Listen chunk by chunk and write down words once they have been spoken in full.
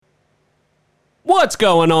What's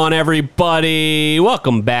going on, everybody?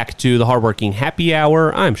 Welcome back to the Hardworking Happy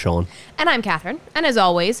Hour. I'm Sean. And I'm Catherine. And as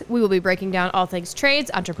always, we will be breaking down all things trades,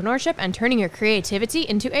 entrepreneurship, and turning your creativity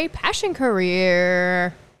into a passion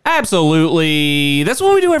career. Absolutely. That's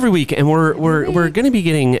what we do every week, and we're going to be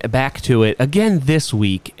getting back to it again this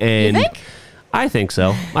week. And You think? I think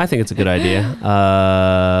so. I think it's a good idea.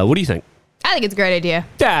 What do you think? I think it's a great idea.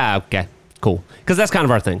 Yeah, okay. Cool. Because that's kind of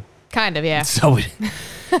our thing. Kind of, yeah. So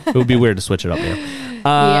it would be weird to switch it up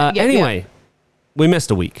now. Anyway, we missed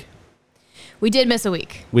a week. We did miss a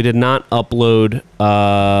week. We did not upload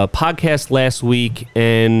a podcast last week.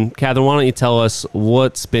 And Catherine, why don't you tell us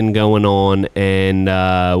what's been going on and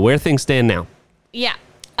where things stand now? Yeah.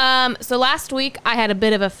 So last week I had a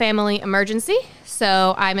bit of a family emergency.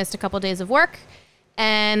 So I missed a couple days of work.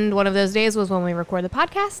 And one of those days was when we record the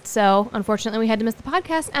podcast. So unfortunately we had to miss the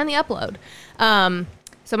podcast and the upload.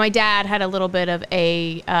 So my dad had a little bit of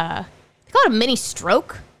a, they call it a mini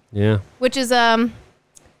stroke. Yeah. Which is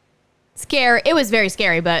scary. It was very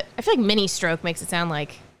scary, but I feel like mini stroke makes it sound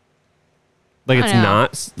like it's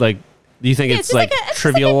not like. Do you think it's like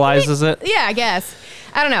trivializes it? Yeah, I guess.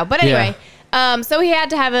 I don't know, but anyway. Yeah. So he had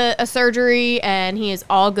to have a surgery, and he is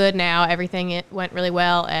all good now. Everything went really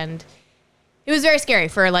well, and it was very scary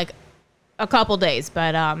for like a couple days,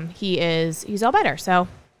 but he's all better, so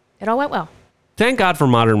it all went well. Thank God for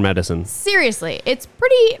modern medicine. Seriously, it's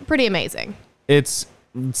pretty amazing. It's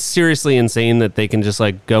seriously insane that they can just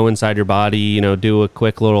like go inside your body, do a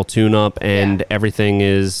quick little tune-up, and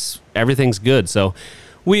everything's good. So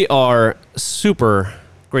we are super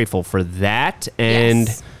grateful for that, and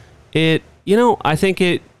it, I think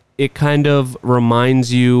it kind of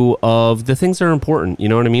reminds you of the things that are important. You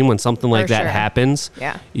know what I mean? When something like that happens,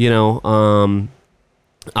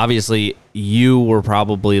 obviously you were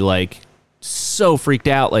probably like so freaked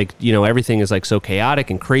out, like, everything is like so chaotic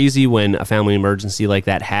and crazy when a family emergency like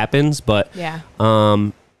that happens. But,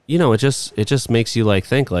 it just makes you like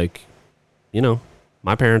think like,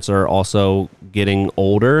 my parents are also getting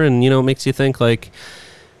older, and, it makes you think like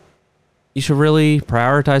you should really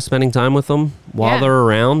prioritize spending time with them while they're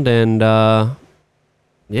around. And,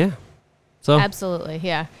 so. Absolutely.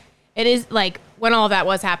 Yeah. It is like when all that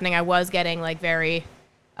was happening, I was getting like very,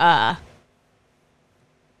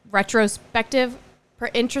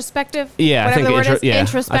 introspective. Yeah, I think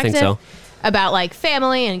introspective. I think so. About like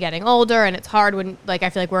family and getting older, and it's hard when like I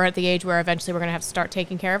feel like we're at the age where eventually we're gonna have to start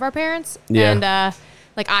taking care of our parents. Yeah. And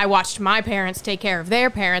like I watched my parents take care of their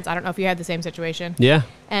parents. I don't know if you had the same situation. Yeah.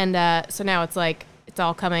 And so now it's like it's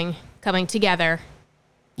all coming together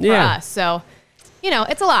for us. So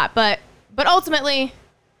it's a lot, but ultimately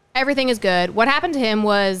everything is good. What happened to him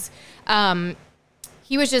was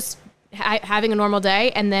he was just having a normal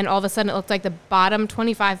day, and then all of a sudden it looked like the bottom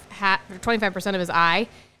 25% of his eye,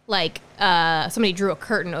 like somebody drew a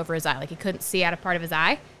curtain over his eye, like he couldn't see out a part of his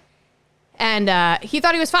eye. And he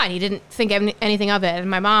thought he was fine. He didn't think anything of it. And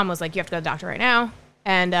my mom was like, "You have to go to the doctor right now."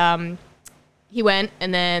 And he went,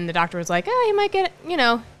 and then the doctor was like, "He might get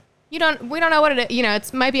it. We don't know what it is.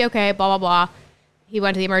 It might be okay. Blah blah blah." He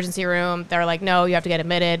went to the emergency room. They were like, "No, you have to get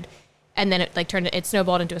admitted." And then it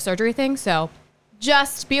snowballed into a surgery thing. So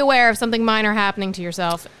just be aware of something minor happening to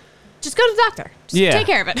yourself. Just go to the doctor. Just take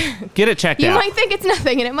care of it. Get it checked out. You might think it's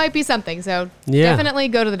nothing, and it might be something. So definitely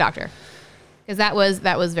go to the doctor, because that was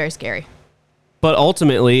very scary. But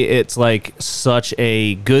ultimately, it's like such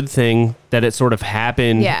a good thing that it sort of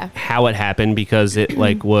happened how it happened, because it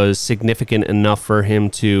like was significant enough for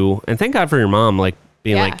him to, and thank God for your mom, like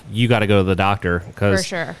being like, you got to go to the doctor. For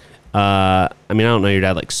sure. I don't know your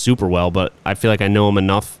dad like super well, but I feel like I know him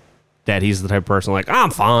enough that he's the type of person like, I'm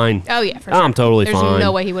fine. Oh yeah, for sure. I'm totally fine. There's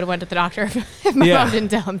no way he would have went to the doctor if my mom didn't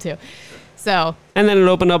tell him to. So. And then it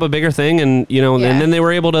opened up a bigger thing, and and then they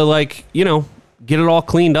were able to like get it all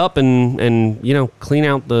cleaned up and clean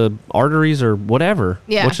out the arteries or whatever.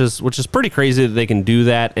 Yeah. Which is pretty crazy that they can do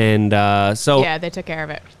that, and so. Yeah, they took care of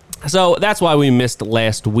it. So that's why we missed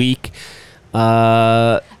last week.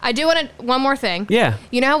 I do want one more thing. Yeah.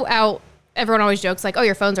 You know how everyone always jokes like, "Oh,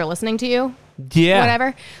 your phones are listening to you." Yeah.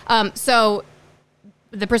 Whatever. So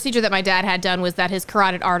the procedure that my dad had done was that his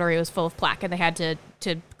carotid artery was full of plaque, and they had to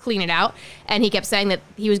clean it out. And he kept saying that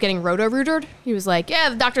he was getting roto-rootered. He was like, "Yeah,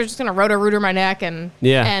 the doctor's just gonna roto-rooter my neck and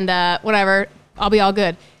whatever. I'll be all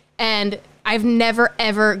good." And I've never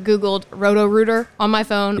ever Googled roto-rooter on my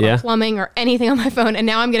phone or plumbing or anything on my phone, and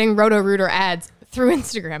now I'm getting roto-rooter ads through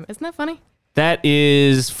Instagram. Isn't that funny? That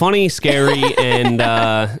is funny, scary, and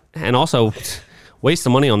also waste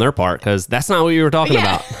of money on their part, because that's not what you were talking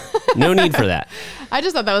about. No need for that. I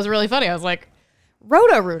just thought that was really funny. I was like,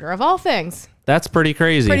 Roto-Rooter of all things. That's pretty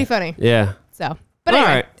crazy. Pretty funny. Yeah. So, But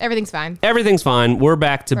anyway, everything's fine. Everything's fine. We're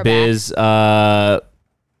back to biz. Glad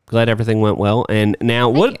everything went well. And now,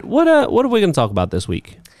 what are we going to talk about this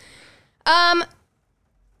week?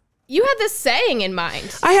 You had this saying in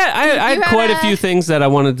mind. I had quite a few things that I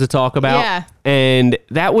wanted to talk about. Yeah. And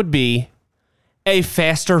that would be a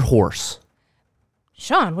faster horse.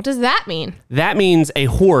 Sean, what does that mean? That means a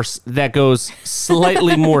horse that goes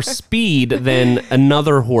slightly more speed than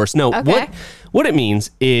another horse. No, okay. What it means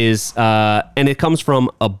is, and it comes from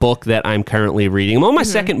a book that I'm currently reading. I'm on my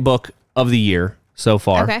second book of the year so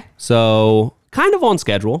far. Okay. So kind of on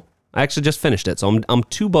schedule. I actually just finished it. So I'm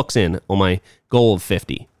 2 books in on my goal of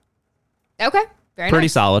 50. Okay. Pretty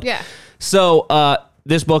nice. solid. Yeah. So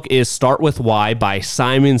this book is Start With Why by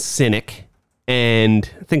Simon Sinek. And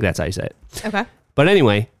I think that's how you say it. Okay. But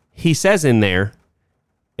anyway, he says in there,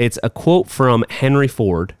 it's a quote from Henry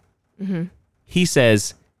Ford. Mm-hmm. He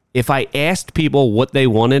says, if I asked people what they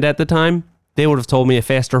wanted at the time, they would have told me a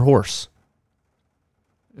faster horse.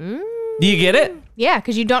 Do you get it? Yeah,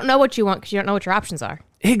 because you don't know what you want because you don't know what your options are.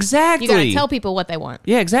 Exactly. You got to tell people what they want.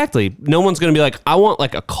 Yeah, exactly. No one's going to be like, I want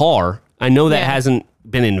like a car. I know that hasn't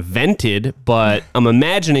been invented, but I'm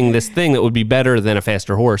imagining this thing that would be better than a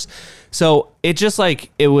faster horse. So it just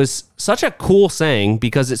like, it was such a cool saying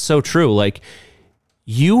because it's so true. Like,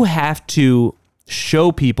 you have to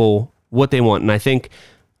show people what they want. And I think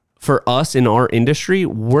for us in our industry,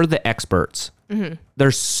 we're the experts. Mm-hmm.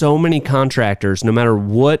 There's so many contractors, no matter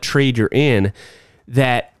what trade you're in,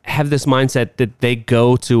 that have this mindset that they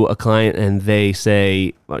go to a client and they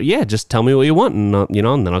say, well, yeah, just tell me what you want, and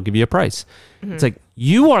and then I'll give you a price. Mm-hmm. It's like,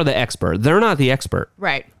 you are the expert. They're not the expert.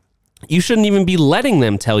 Right. You shouldn't even be letting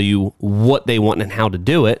them tell you what they want and how to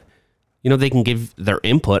do it. They can give their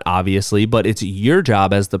input, obviously, but it's your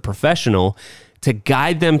job as the professional to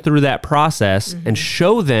guide them through that process and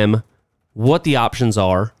show them what the options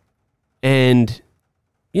are and,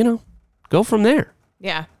 go from there.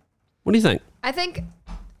 Yeah. What do you think? I think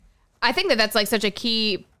that that's like such a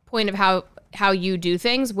key point of how you do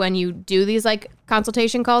things when you do these like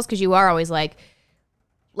consultation calls, because you are always like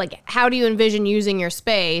how do you envision using your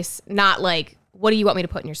space, not like what do you want me to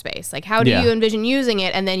put in your space, like how do you envision using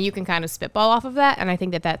it, and then you can kind of spitball off of that. And I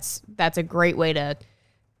think that that's a great way to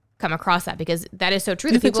come across that, because that is so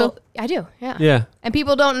true. You think so? I do. Yeah. And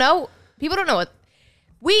people don't know what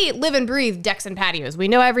we live and breathe decks and patios. We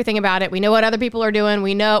know everything about it. We know what other people are doing.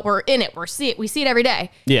 We know we're in it. We see it every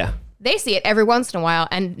day. Yeah. They see it every once in a while,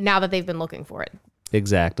 and now that they've been looking for it.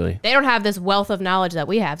 Exactly. They don't have this wealth of knowledge that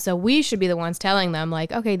we have. So we should be the ones telling them,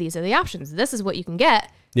 like, okay, these are the options. This is what you can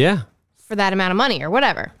get. Yeah. For that amount of money or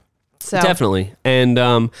whatever. So definitely. And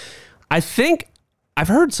I think I've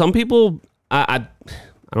heard some people, I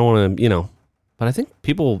don't want to, but I think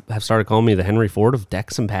people have started calling me the Henry Ford of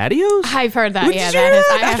decks and patios. I've heard that. I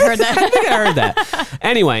have heard that. I think I heard that.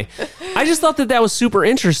 Anyway, I just thought that was super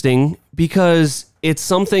interesting because it's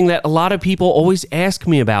something that a lot of people always ask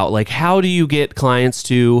me about. Like, how do you get clients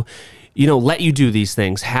to, let you do these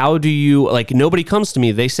things? How do you, like, nobody comes to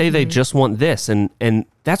me. They say they just want this. And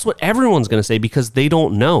that's what everyone's going to say because they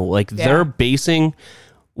don't know. Like, they're basing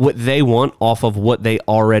what they want off of what they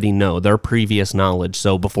already know, their previous knowledge.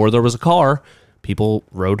 So before there was a car, people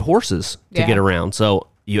rode horses to get around. So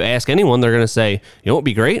you ask anyone, they're going to say, what would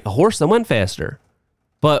be great? A horse that went faster.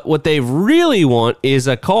 But what they really want is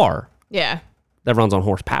a car. Yeah. That runs on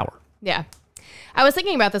horsepower. Yeah. I was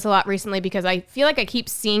thinking about this a lot recently because I feel like I keep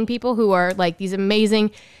seeing people who are like these amazing,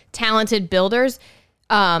 talented builders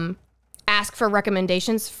ask for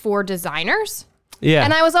recommendations for designers. Yeah.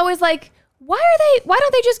 And I was always like, why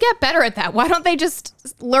don't they just get better at that? Why don't they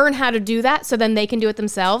just learn how to do that so then they can do it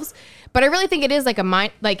themselves? But I really think it is like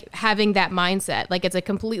having that mindset. Like, it's a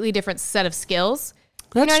completely different set of skills.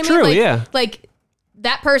 That's true, yeah. Like,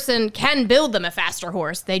 that person can build them a faster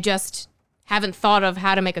horse. They just haven't thought of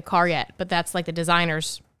how to make a car yet. But that's like the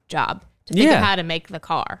designer's job to think of how to make the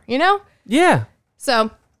car, Yeah.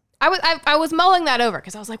 So I was mulling that over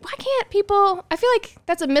because I was like, why can't people? I feel like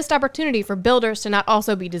that's a missed opportunity for builders to not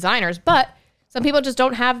also be designers, but some people just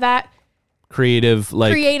don't have that creative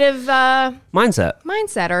mindset,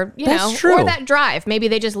 or that's true. or that drive. Maybe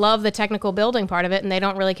they just love the technical building part of it and they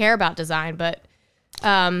don't really care about design. But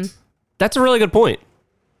that's a really good point.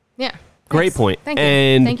 Yeah, great point. Thank you.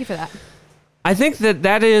 And thank you for that. I think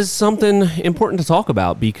that is something important to talk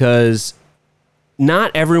about because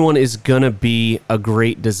not everyone is going to be a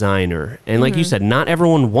great designer. And like you said, not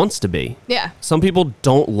everyone wants to be. Yeah. Some people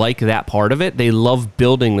don't like that part of it. They love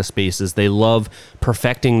building the spaces. They love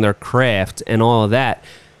perfecting their craft and all of that.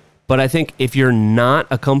 But I think if you're not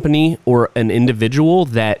a company or an individual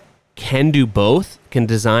that can do both, can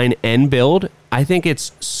design and build, I think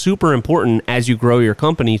it's super important as you grow your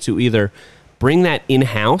company to either bring that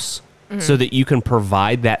in-house so that you can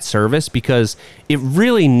provide that service, because it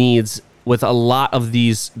really needs, with a lot of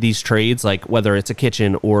these trades, like whether it's a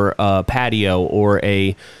kitchen or a patio or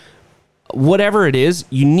a whatever it is,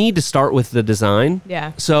 you need to start with the design.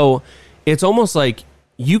 Yeah. So it's almost like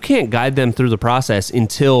you can't guide them through the process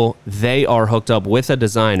until they are hooked up with a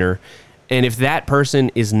designer. And if that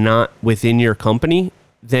person is not within your company,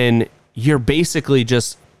 then you're basically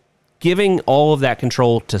just giving all of that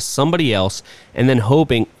control to somebody else and then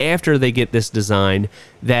hoping after they get this design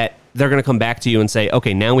that they're going to come back to you and say,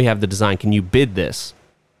 okay, now we have the design. Can you bid this?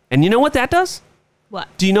 And you know what that does? What?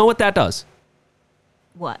 Do you know what that does?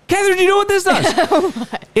 What? Catherine, do you know what this does?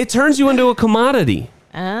 What? It turns you into a commodity.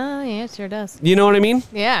 Oh, yeah, it sure does. You know what I mean?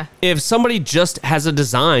 Yeah. If somebody just has a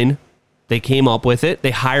design, they came up with it,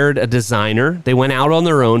 they hired a designer, they went out on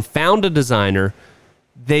their own, found a designer,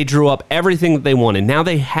 they drew up everything that they wanted. Now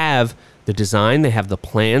they have the design, they have the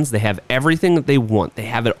plans, they have everything that they want. They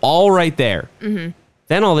have it all right there. Mm-hmm.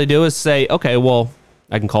 Then all they do is say, okay, well,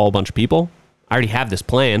 I can call a bunch of people. I already have this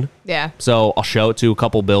plan. Yeah. So I'll show it to a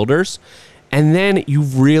couple builders. And then you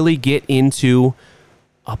really get into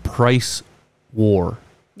a price war.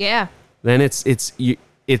 Yeah. Then it's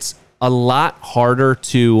a lot harder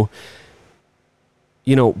to,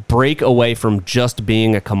 break away from just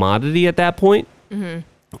being a commodity at that point. Mm-hmm.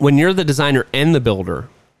 When you're the designer and the builder,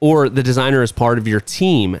 or the designer is part of your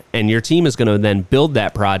team and your team is going to then build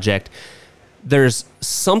that project, there's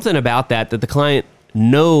something about that the client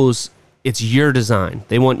knows it's your design.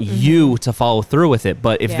 They want you to follow through with it.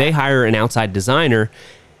 But if they hire an outside designer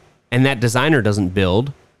and that designer doesn't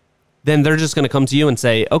build, then they're just going to come to you and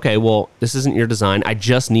say, okay, well, this isn't your design. I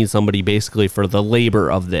just need somebody basically for the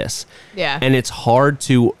labor of this. Yeah. And it's hard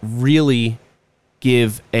to really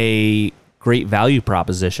give a great value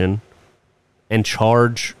proposition and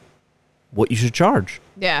charge what you should charge.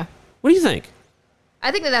 Yeah. What do you think?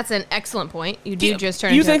 I think that's an excellent point. You do just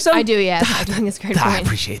turn You into, think so? I do, yes. I think it's a great point. I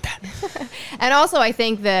appreciate that. And also I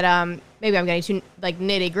think that maybe I'm getting too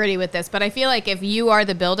nitty gritty with this, but I feel like if you are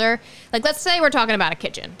the builder, like let's say we're talking about a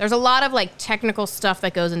kitchen. There's a lot of technical stuff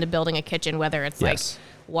that goes into building a kitchen, whether it's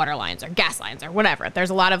water lines or gas lines or whatever. There's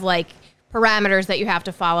a lot of parameters that you have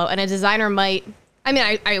to follow, and a designer might,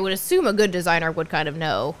 I would assume a good designer would kind of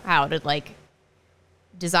know how to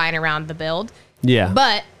design around the build. Yeah.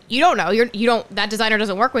 But you don't know. You don't. That designer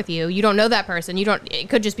doesn't work with you. You don't know that person. You don't. It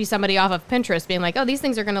could just be somebody off of Pinterest being like, "Oh, these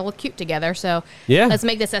things are going to look cute together. So let's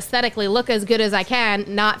make this aesthetically look as good as I can.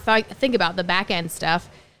 Not think about the back end stuff."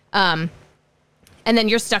 And then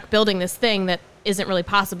you're stuck building this thing that isn't really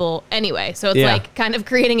possible anyway. So it's kind of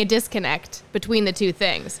creating a disconnect between the two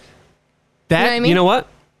things. That you know what I mean? You know what?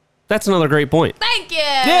 That's another great point. Thank you.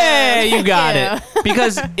 Yeah, you got it.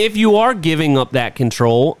 Because if you are giving up that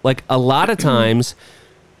control, a lot of times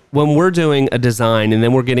when we're doing a design and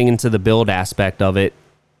then we're getting into the build aspect of it,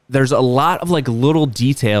 there's a lot of little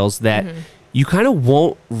details that you kind of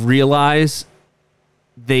won't realize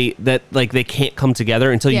they can't come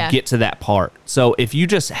together until you get to that part. So if you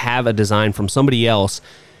just have a design from somebody else,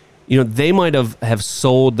 they might have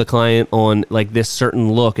sold the client on this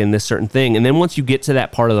certain look and this certain thing. And then once you get to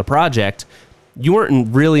that part of the project, you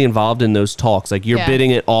weren't really involved in those talks. You're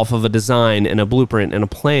bidding it off of a design and a blueprint and a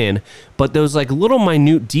plan. But those little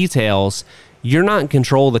minute details, you're not in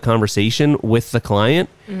control of the conversation with the client.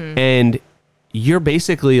 And you're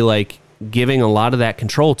basically giving a lot of that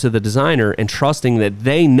control to the designer and trusting that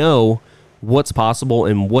they know what's possible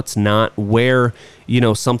and what's not, where,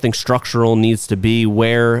 something structural needs to be,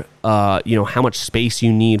 where, how much space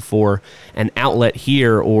you need for an outlet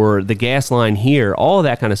here or the gas line here, all of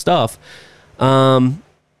that kind of stuff. You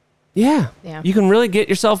can really get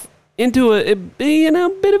yourself into a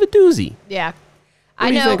bit of a doozy. Yeah. What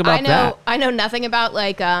do you think about that? I know nothing about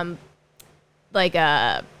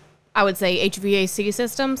I would say HVAC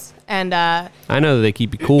systems, and I know that they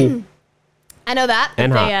keep you cool. I know that.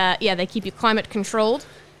 And hot. They keep you climate controlled.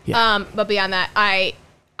 Yeah. But beyond that, I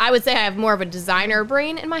would say I have more of a designer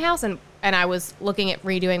brain in my house, and I was looking at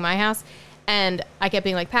redoing my house, and I kept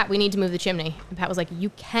being like, Pat, we need to move the chimney. And Pat was like, you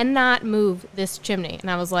cannot move this chimney. And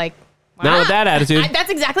I was like, why not with that attitude. That's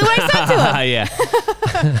exactly what I said to him. Yeah.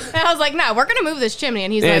 And I was like, no, we're going to move this chimney.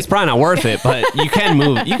 And he's like, it's probably not worth it, but you can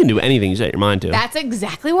move. You can do anything you set your mind to. That's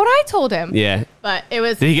exactly what I told him. Yeah. But it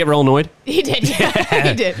was. Did he get real annoyed? He did. Yeah.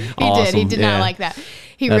 He did. Awesome. He did not like that.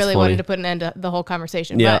 He That's really funny. wanted to put an end to the whole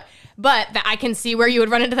conversation. Yeah. But I can see where you would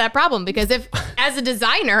run into that problem, because if, as a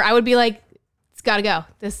designer, I would be like, it's got to go.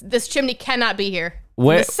 This chimney cannot be here.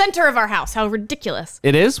 Where? In the center of our house. How ridiculous.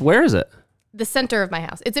 It is? Where is it? the center of my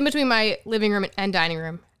house. It's in between my living room and dining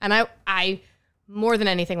room. And I more than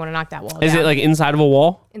anything want to knock that wall down. Is it like inside of a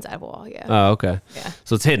wall? Inside of a wall, yeah. Oh, okay. Yeah.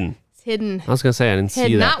 So it's hidden. It's hidden. I was going to say, I didn't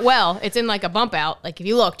see that. Not well. It's in like a bump out. Like if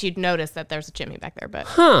you looked, you'd notice that there's a chimney back there. But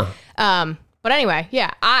but anyway,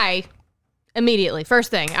 yeah, I immediately,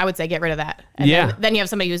 first thing, I would say get rid of that. And then you have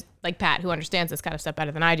somebody who's like Pat, who understands this kind of stuff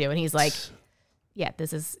better than I do. And he's like, yeah,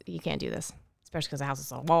 you can't do this. Especially because the house is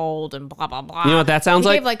so old and blah, blah, blah. You know what that sounds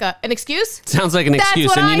like? Gave like an excuse? Sounds like an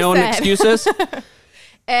excuse. And you know what an excuse is?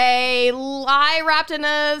 A lie wrapped in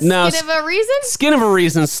a skin of a reason? Skin of a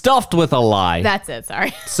reason stuffed with a lie. That's it.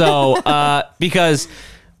 Sorry. So, because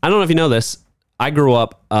I don't know if you know this, I grew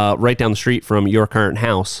up right down the street from your current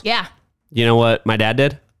house. Yeah. You know what my dad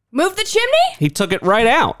did? Moved the chimney? He took it right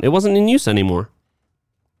out. It wasn't in use anymore.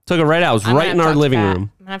 Took it right out. It was right in our living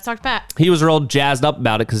room. I've talked to Pat. He was real jazzed up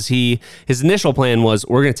about it because his initial plan was,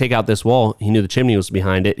 we're going to take out this wall. He knew the chimney was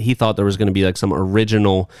behind it. He thought there was going to be like some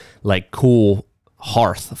original, like cool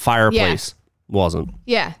hearth fireplace. Yeah. Wasn't.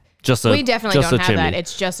 Yeah. We definitely don't have that.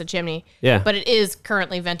 It's just a chimney. Yeah. But it is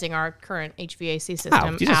currently venting our current HVAC system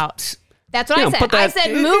out. That's what I said. I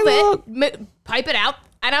said move it, pipe it out.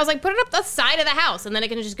 And I was like, put it up the side of the house, and then it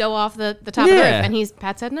can just go off the top of the roof. And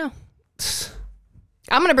Pat said no.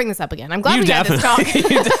 I'm going to bring this up again. I'm glad we had this talk. You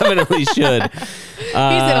definitely should. He's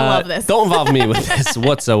going to love this. Don't involve me with this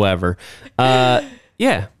whatsoever.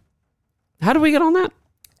 Yeah. How do we get on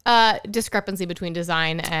that? Discrepancy between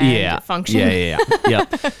design and function. Yeah.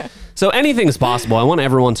 So anything's possible. I want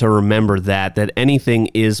everyone to remember that anything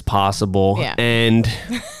is possible. Yeah. And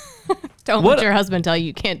don't let your husband tell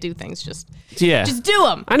you can't do things. Just do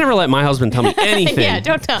them. I never let my husband tell me anything. Yeah,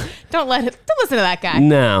 don't listen to that guy.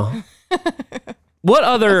 No. What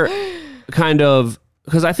other kind of,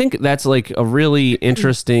 because I think that's like a really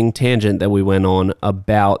interesting tangent that we went on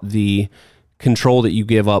about the control that you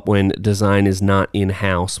give up when design is not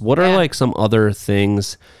in-house. What are like some other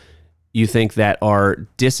things you think that are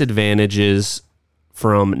disadvantages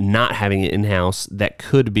from not having it in-house that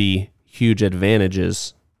could be huge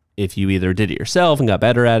advantages if you either did it yourself and got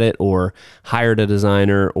better at it or hired a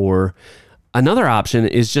designer? Or another option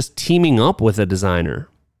is just teaming up with a designer.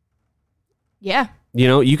 Yeah. You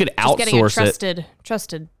know, you could just outsource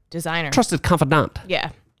trusted designer. Trusted confidant.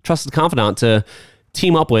 Yeah. Trusted confidant to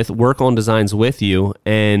team up with, work on designs with you.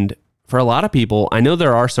 And for a lot of people, I know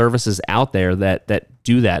there are services out there that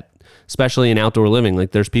do that, especially in outdoor living.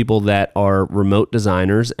 Like there's people that are remote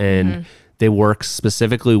designers and they work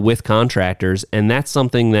specifically with contractors. And that's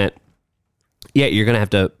something that, you're going to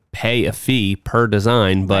have to pay a fee per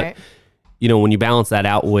design. But, you know, when you balance that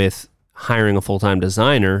out with hiring a full-time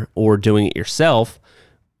designer or doing it yourself,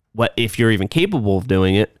 if you're even capable of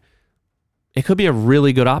doing it, it could be a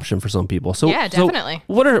really good option for some people. So yeah, definitely.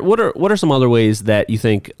 So what are some other ways that you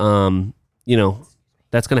think that's going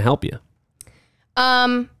to help you?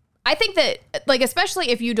 I think that, like,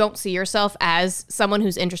 especially if you don't see yourself as someone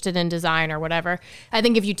who's interested in design or whatever, I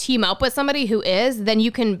think if you team up with somebody who is, then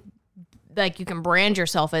you can brand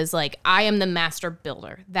yourself as like, I am the master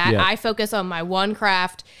builder. I focus on my one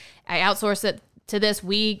craft. I outsource it to this.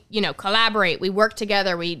 We, collaborate. We work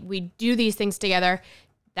together. We do these things together.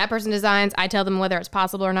 That person designs. I tell them whether it's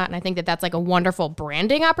possible or not. And I think that that's like a wonderful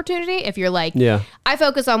branding opportunity. If you're like, I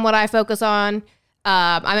focus on what I focus on.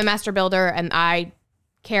 I'm a master builder and I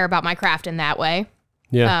care about my craft in that way.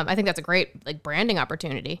 Yeah. I think that's a great like branding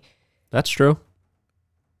opportunity. That's true.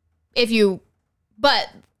 But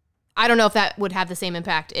I don't know if that would have the same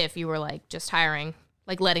impact if you were like just hiring,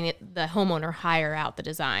 like letting the homeowner hire out the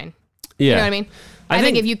design. Yeah. You know what I mean? I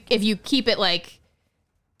think if you keep it like,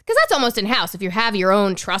 because that's almost in-house. If you have your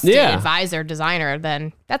own trusted advisor, designer,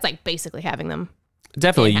 then that's like basically having them.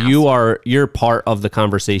 Definitely. In-house. You're part of the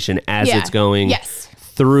conversation as it's going. Yes.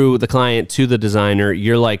 Through the client to the designer,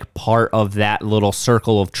 you're like part of that little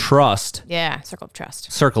circle of trust. Yeah, circle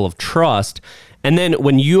of trust. And then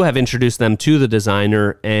when you have introduced them to the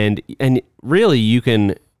designer and really you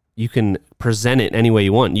can present it any way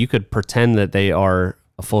you want. You could pretend that they are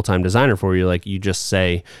a full-time designer for you. Like you just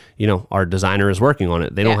say, our designer is working on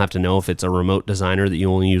it. They don't have to know if it's a remote designer that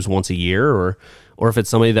you only use once a year or if it's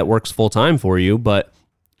somebody that works full-time for you, but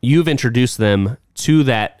you've introduced them to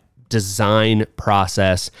that design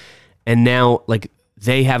process. And now like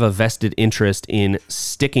they have a vested interest in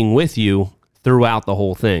sticking with you throughout the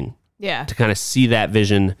whole thing. Yeah. To kind of see that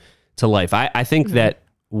vision to life. I think that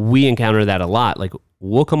we encounter that a lot. Like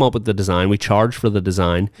we'll come up with the design, we charge for the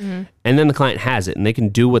design, and then the client has it and they can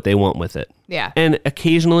do what they want with it. Yeah. And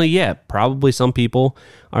occasionally, probably some people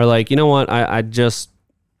are like, you know what,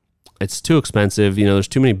 it's too expensive. There's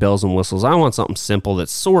too many bells and whistles. I want something simple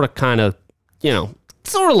that's sort of kind of,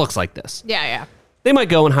 sort of looks like this. Yeah. They might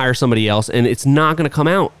go and hire somebody else, and it's not going to come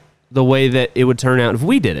out the way that it would turn out if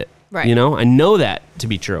we did it. Right. You know, I know that to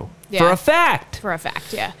be true. Yeah. For a fact. For a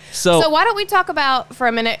fact, yeah. So why don't we talk about, for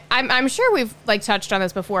a minute, I'm sure we've like touched on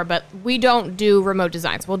this before, but we don't do remote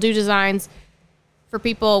designs. We'll do designs for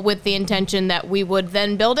people with the intention that we would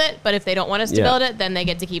then build it, but if they don't want us to build it, then they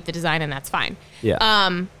get to keep the design, and that's fine.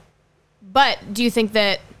 Yeah. But do you think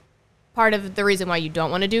that part of the reason why you don't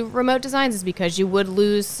want to do remote designs is because you would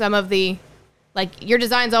lose some of the, like, your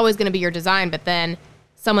design's always going to be your design, but then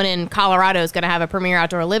someone in Colorado is going to have a premier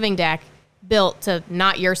outdoor living deck built to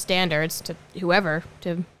not your standards, to whoever,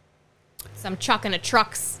 to some Chuck in a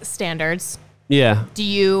Truck's standards. Yeah.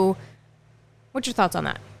 What's your thoughts on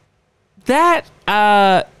that? That,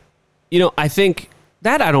 I think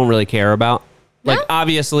that I don't really care about. No? Like,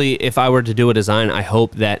 obviously, if I were to do a design, I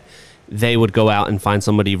hope that they would go out and find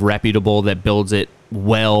somebody reputable that builds it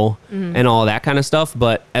well and all that kind of stuff.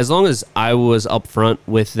 But as long as I was upfront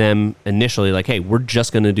with them initially, like, hey, we're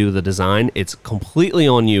just going to do the design, it's completely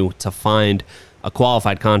on you to find a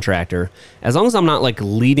qualified contractor. As long as I'm not like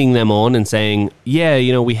leading them on and saying,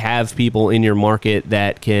 yeah, we have people in your market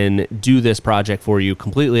that can do this project for you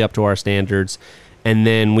completely up to our standards. And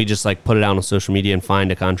then we just like put it out on social media and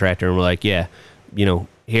find a contractor and we're like, yeah,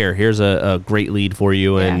 here's a great lead for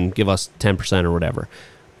you and give us 10% or whatever.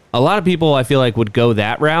 A lot of people I feel like would go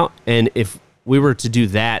that route. And if we were to do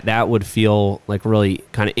that, that would feel like really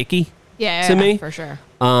kind of icky to me. For sure.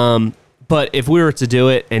 But if we were to do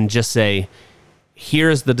it and just say,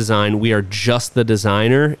 here's the design, we are just the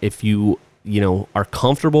designer. If you are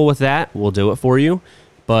comfortable with that, we'll do it for you.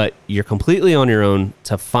 But you're completely on your own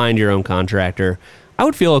to find your own contractor. I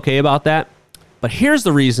would feel okay about that. But here's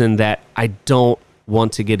the reason that I don't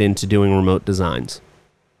want to get into doing remote designs.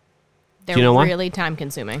 They're really time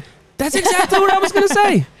consuming. That's exactly what I was going to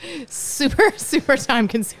say. Super, super time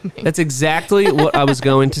consuming. That's exactly what I was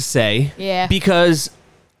going to say. Yeah. Because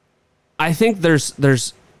I think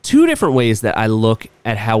there's two different ways that I look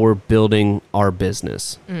at how we're building our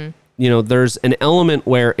business. There's an element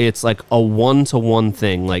where it's like a one-to-one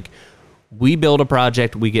thing. Like, we build a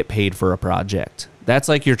project, we get paid for a project. That's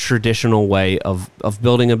like your traditional way of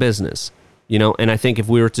building a business. And I think if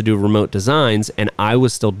we were to do remote designs and I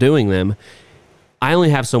was still doing them, I only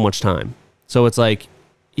have so much time. So it's like,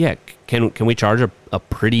 yeah, can we charge a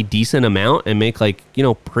pretty decent amount and make like,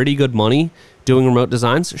 pretty good money doing remote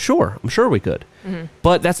designs? Sure. I'm sure we could.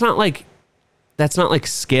 But that's not like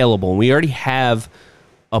scalable. We already have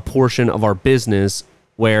a portion of our business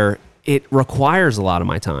where it requires a lot of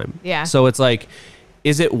my time. Yeah. So it's like,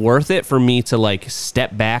 is it worth it for me to like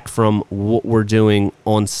step back from what we're doing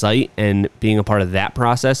on site and being a part of that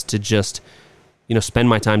process to just, spend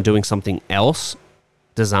my time doing something else?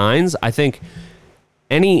 Designs. I think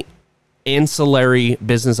any ancillary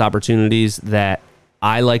business opportunities that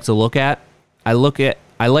I like to look at, I like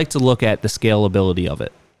to look at the scalability of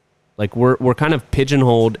it. Like we're kind of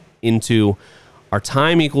pigeonholed into our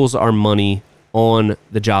time equals our money on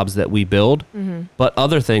the jobs that we build, but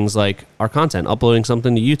other things like our content, uploading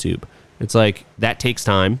something to YouTube, it's like that takes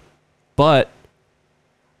time, but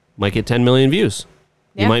might get 10 million views.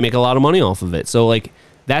 You might make a lot of money off of it. So like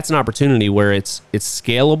that's an opportunity where it's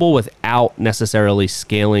scalable without necessarily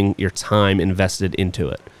scaling your time invested into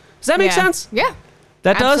it. Does that make sense? Yeah.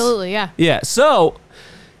 That does? Absolutely, yeah. Yeah. So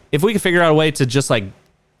if we could figure out a way to just like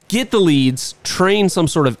get the leads, train some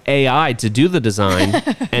sort of AI to do the design,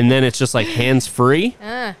 and then it's just like hands-free,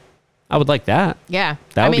 I would like that. Yeah.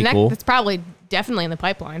 That would be cool. That's probably definitely in the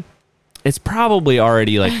pipeline. It's probably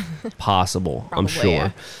already like possible, I'm sure.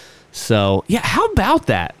 Yeah. So, yeah, how about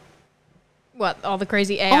that? What, all the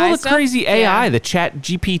crazy AI All the stuff? crazy AI, the Chat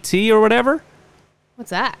GPT or whatever? What's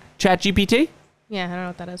that? Chat GPT? Yeah, I don't know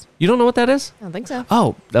what that is. You don't know what that is? I don't think so.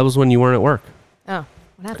 Oh, that was when you weren't at work. Oh,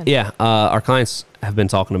 what happened? Yeah, our clients have been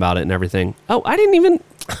talking about it and everything. Oh, I didn't even...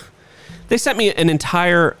 They sent me an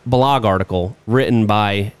entire blog article written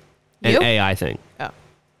by an AI thing. Oh,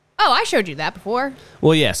 I showed you that before.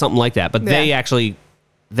 Well, yeah, something like that. But they actually...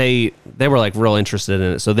 They were like real interested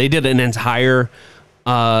in it. So they did an entire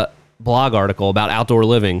blog article about outdoor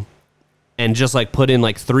living and just like put in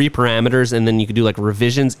like 3 parameters and then you could do like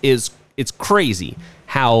revisions. It's crazy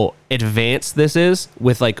how advanced this is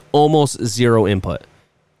with like almost zero input.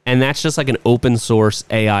 And that's just like an open source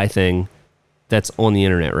AI thing that's on the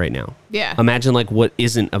internet right now. Yeah. Imagine like what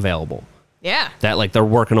isn't available. Yeah. That like they're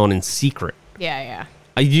working on in secret. Yeah.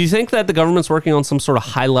 Do you think that the government's working on some sort of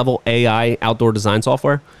high-level AI outdoor design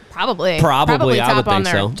software? Probably. I would think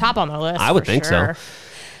so. Top on their list. I would think so.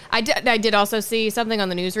 I did also see something on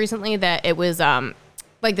the news recently that it was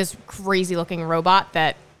like this crazy-looking robot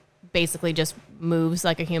that basically just moves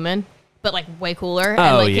like a human, but like way cooler,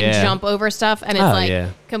 and like can jump over stuff, and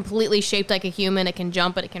it's completely shaped like a human. It can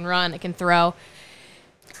jump, and it can run, it can throw.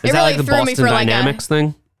 Is that like the Boston Dynamics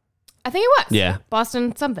thing? I think it was. Yeah.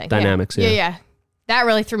 Boston something. Dynamics, yeah. That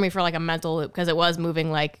really threw me for like a mental loop because it was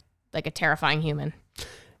moving like a terrifying human.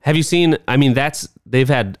 Have you seen, I mean, they've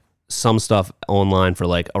had some stuff online for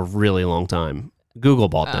like a really long time. Google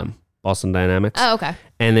bought them, Boston Dynamics. Oh, okay.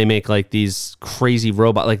 And they make like these crazy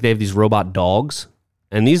like they have these robot dogs.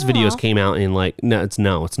 And these videos came out in like, it's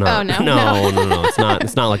not. Oh, no. No,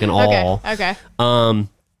 it's not like an all. Okay.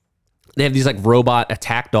 They have these like robot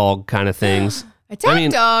attack dog kind of things. Dogs?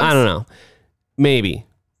 I don't know. Maybe.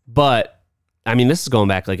 But I mean, this is going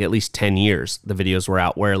back like at least 10 years. The videos were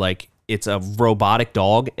out where like it's a robotic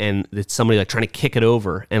dog and it's somebody like trying to kick it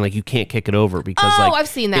over and like you can't kick it over because like I've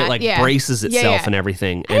seen that. It like braces itself and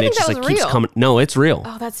everything. And it just like keeps coming. No, it's real.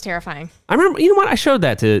 Oh, that's terrifying. I remember, you know what? I showed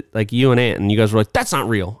that to like you and Aunt and you guys were like, that's not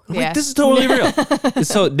real. I'm like, this is totally real.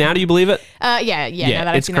 So now do you believe it? Yeah. Now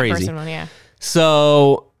that I've seen crazy. That first one, yeah.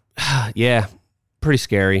 So yeah, pretty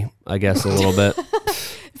scary, I guess, a little bit.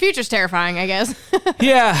 Future's terrifying, I guess.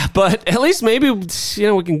 Yeah, but at least maybe we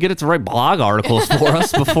can get it to write blog articles for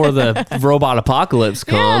us before the robot apocalypse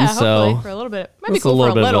comes. Yeah, so for a little bit, might be cool for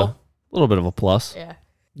a little. A little bit of a plus. Yeah.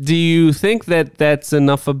 Do you think that that's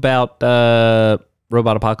enough about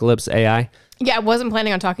robot apocalypse AI? Yeah, I wasn't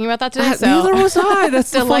planning on talking about that today. So neither was I.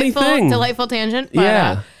 That's the funny thing. Delightful tangent. But,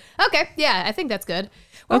 yeah. Okay. Yeah, I think that's good.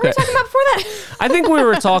 What were we talking about before that? I think we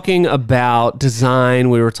were talking about design.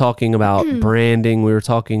 We were talking about branding. We were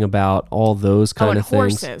talking about all those kind of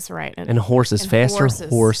things. Horses, right? And horses, faster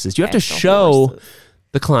horses. You have to show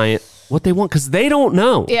the client what they want because they don't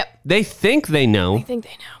know. Yep. They think they know. They think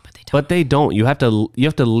they know, but they don't. But they don't. You have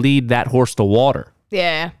to lead that horse to water.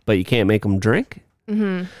 Yeah. But you can't make them drink.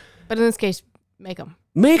 Mm-hmm. But in this case, make them.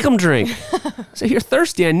 Make them drink. So you're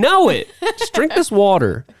thirsty. I know it. Just drink this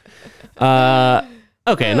water.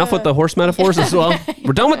 Okay, enough with the horse metaphors as well.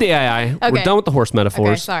 We're done with the AI. Okay. We're done with the horse metaphors.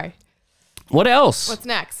 Okay, sorry. What else? What's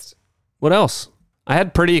next? What else? I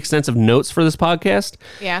had pretty extensive notes for this podcast.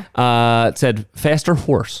 Yeah. It said faster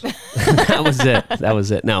horse. That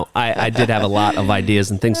was it. No, I did have a lot of ideas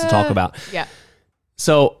and things to talk about. Yeah.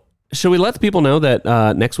 So should we let the people know that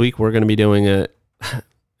next week we're going to be doing a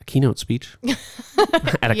keynote speech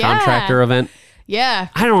at a contractor event? Yeah.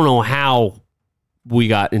 I don't know how we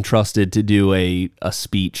got entrusted to do a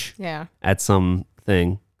speech at some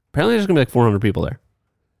thing. Apparently there's going to be like 400 people there.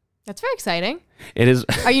 That's very exciting. It is.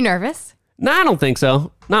 Are you nervous? No, I don't think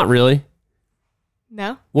so. Not really.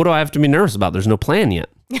 No? What do I have to be nervous about? There's no plan yet.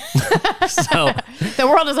 So the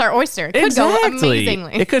world is our oyster. It could go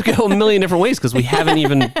amazingly. It could go a million different ways because we haven't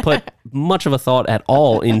even put much of a thought at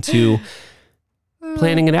all into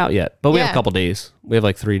planning it out yet. But we have a couple days. We have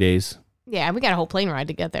like 3 days. Yeah, we got a whole plane ride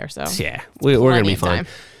to get there, so yeah, we're going to be fine.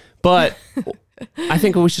 But I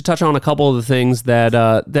think we should touch on a couple of the things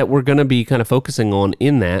that we're going to be kind of focusing on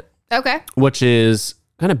in that. Okay. Which is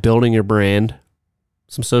kind of building your brand,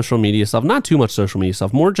 some social media stuff, not too much social media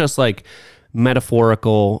stuff, more just like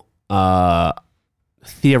metaphorical,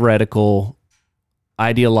 theoretical,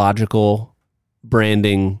 ideological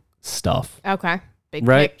branding stuff. Okay. Big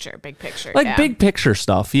picture. Like big picture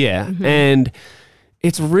stuff, yeah. Mm-hmm. And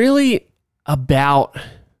it's really about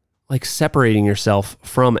like separating yourself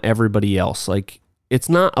from everybody else. Like it's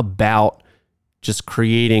not about just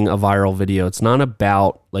creating a viral video. It's not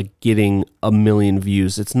about like getting 1 million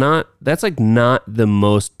views. That's like not the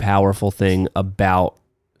most powerful thing about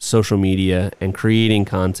social media and creating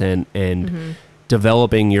content and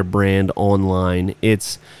developing your brand online.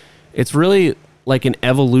 It's really like an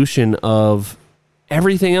evolution of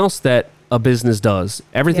everything else that a business does.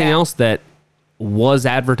 Everything else that was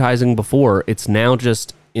advertising before, it's now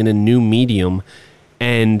just in a new medium.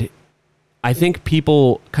 And I think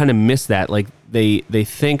people kind of miss that. Like they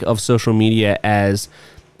think of social media as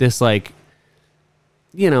this like,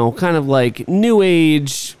 kind of like new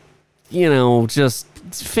age, just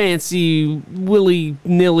fancy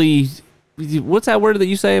willy-nilly. What's that word that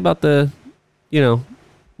you say about the,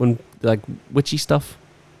 when like witchy stuff?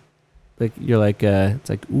 Like you're like, it's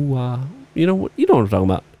like, ooh, you know what I'm talking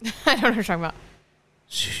about. I don't know what you're talking about.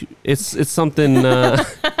 It's something.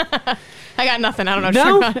 I got nothing. I don't know what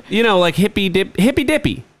you're talking about. Like hippy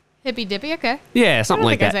dippy. Hippy dippy, okay. Yeah, something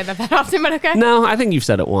like that. I say that often, but okay. No, I think you've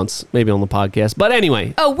said it once, maybe on the podcast. But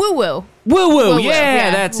anyway. Oh, woo woo. Woo woo.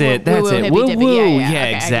 Yeah, that's it. That's it. Woo woo. Yeah,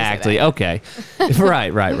 okay, exactly. Okay.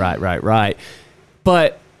 Right.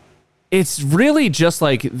 But it's really just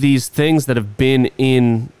like these things that have been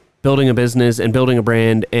in building a business and building a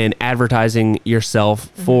brand and advertising yourself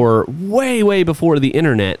for way, way before the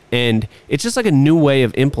internet. And it's just like a new way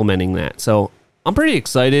of implementing that. So I'm pretty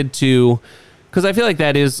excited because I feel like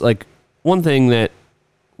that is like one thing that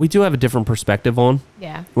we do have a different perspective on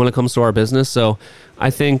when it comes to our business. So I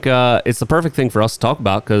think it's the perfect thing for us to talk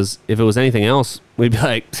about, because if it was anything else, we'd be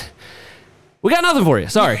like, we got nothing for you.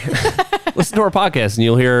 Sorry. Listen to our podcast and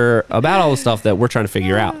you'll hear about all the stuff that we're trying to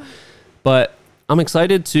figure out. But I'm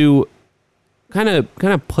excited to kind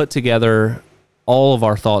of put together all of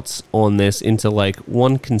our thoughts on this into like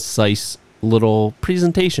one concise little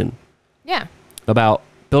presentation. Yeah. About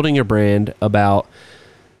building your brand, about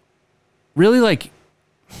really like,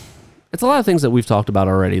 it's a lot of things that we've talked about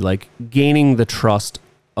already, like gaining the trust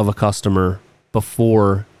of a customer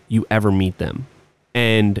before you ever meet them.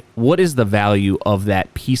 And what is the value of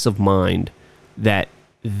that peace of mind that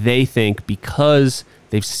they think, because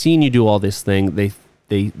they've seen you do all this thing,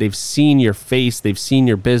 they've seen your face, they've seen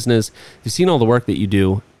your business, they've seen all the work that you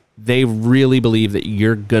do, they really believe that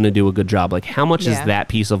you're going to do a good job. Like, how much is that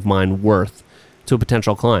peace of mind worth to a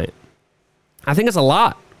potential client? I think it's a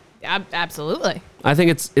lot. Absolutely. I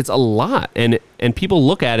think it's a lot. And people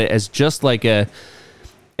look at it as just like an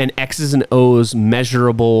X's and O's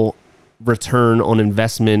measurable return on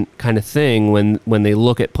investment kind of thing when they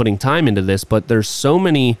look at putting time into this. But there's so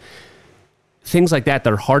many things like that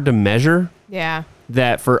are hard to measure. Yeah.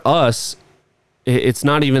 That for us, it's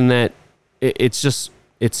not even that.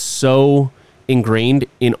 It's so ingrained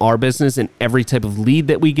in our business and every type of lead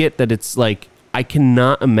that we get that it's like, I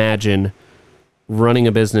cannot imagine running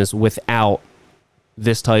a business without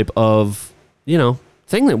this type of,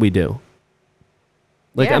 thing that we do.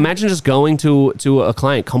 Like, imagine just going to a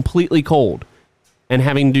client completely cold and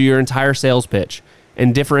having to do your entire sales pitch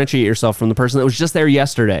and differentiate yourself from the person that was just there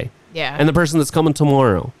yesterday. Yeah. And the person that's coming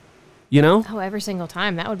tomorrow. Oh, every single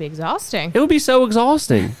time. That would be exhausting. It would be so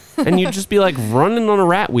exhausting. And you'd just be like running on a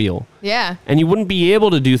rat wheel. Yeah. And you wouldn't be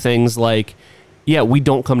able to do things like, we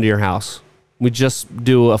don't come to your house. We just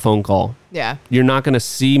do a phone call. Yeah. You're not going to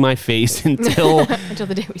see my face until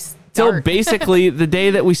the day we start. Till basically the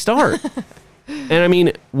day that we start. And I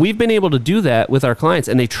mean, we've been able to do that with our clients,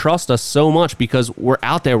 and they trust us so much because we're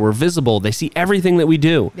out there, we're visible. They see everything that we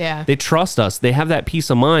do. Yeah. They trust us. They have that peace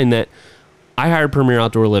of mind that I hired Premier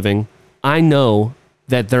Outdoor Living. I know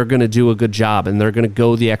that they're going to do a good job, and they're going to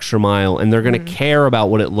go the extra mile, and they're going to care about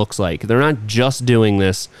what it looks like. They're not just doing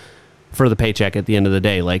this for the paycheck at the end of the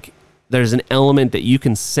day. Like, there's an element that you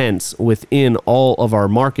can sense within all of our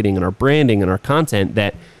marketing and our branding and our content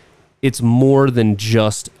that it's more than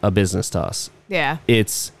just a business to us. Yeah.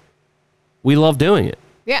 We love doing it.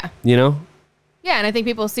 Yeah. Yeah, and I think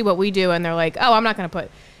people see what we do and they're like, oh, I'm not going to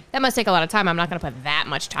that must take a lot of time. I'm not going to put that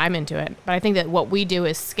much time into it. But I think that what we do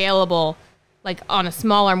is scalable, like on a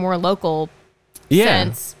smaller, more local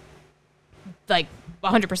sense, like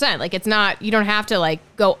 100%. Like, it's not, you don't have to like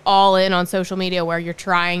go all in on social media where you're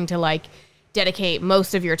trying to like dedicate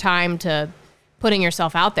most of your time to putting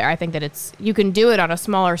yourself out there. I think that you can do it on a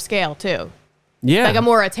smaller scale too. Yeah. Like a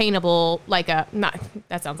more attainable, that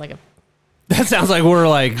sounds like we're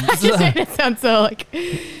like, I'm just saying it sounds so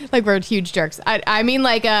like we're huge jerks. I mean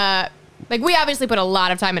like we obviously put a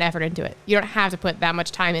lot of time and effort into it. You don't have to put that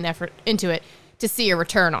much time and effort into it to see a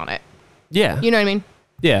return on it. Yeah. You know what I mean?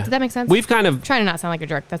 Yeah. Does that make sense? We've kind of... I'm trying to not sound like a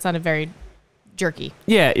jerk. That sounded very jerky.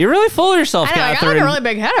 Yeah, you're really full of yourself, Catherine. I got a really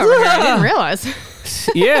big head over here. I didn't realize.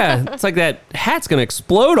 Yeah, it's like that hat's going to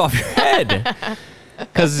explode off your head.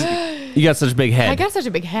 Because you got such a big head. I got such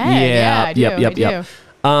a big head. Yeah, I do. Yep.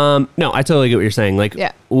 No, I totally get what you're saying. Like,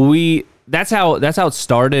 that's how it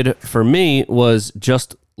started for me, was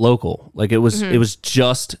just local. Like, it was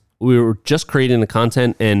just, we were just creating the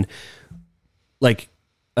content and like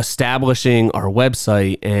establishing our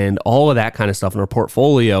website and all of that kind of stuff in our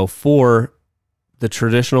portfolio for the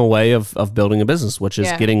traditional way of building a business, which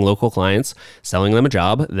is getting local clients, selling them a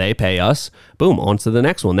job, they pay us, boom, on to the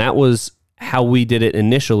next one. That was how we did it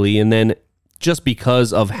initially. And then just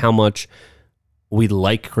because of how much we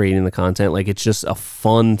like creating the content, like, it's just a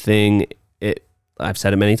fun thing. I've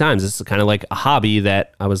said it many times. It's kind of like a hobby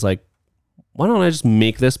that I was like, why don't I just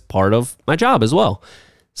make this part of my job as well?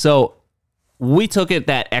 So we took it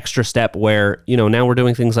that extra step where, now we're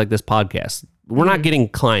doing things like this podcast. We're not getting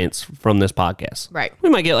clients from this podcast. Right. We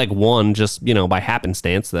might get like one just, by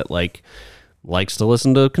happenstance that likes to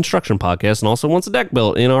listen to construction podcasts and also wants a deck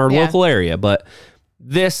built in our local area. But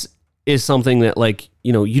this is something that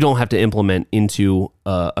you don't have to implement into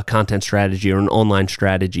a content strategy or an online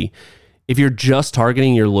strategy. If you're just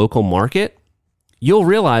targeting your local market, you'll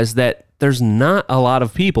realize that there's not a lot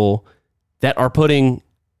of people that are putting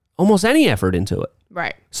almost any effort into it.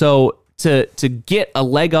 Right. So to get a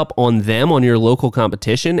leg up on them, on your local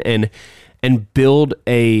competition, and build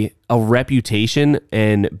a reputation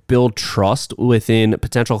and build trust within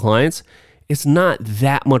potential clients, it's not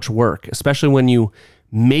that much work, especially when you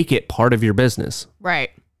make it part of your business.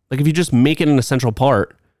 Right. Like if you just make it an essential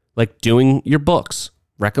part, like doing your books,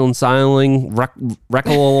 reconciling,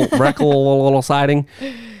 reconciling,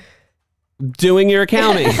 doing your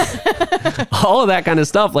accounting, all of that kind of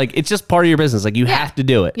stuff. Like it's just part of your business. Like you have to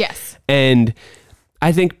do it. Yes. And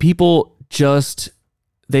I think people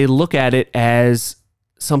they look at it as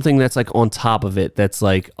something that's like on top of it. That's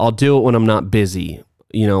like, I'll do it when I'm not busy.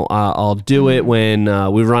 You know, I'll do it when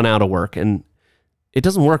we run out of work. And it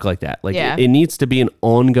doesn't work like that. Like it needs to be an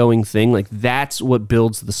ongoing thing. Like that's what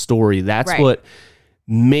builds the story. That's what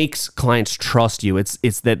makes clients trust you.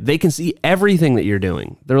 It's that they can see everything that you're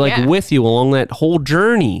doing. They're like with you along that whole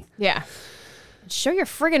journey. Yeah. Show your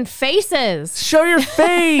friggin' faces. Show your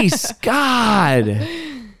face. God.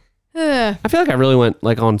 I feel like I really went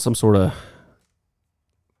like on some sort of,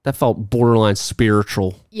 that felt borderline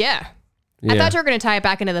spiritual. Yeah. I thought you were going to tie it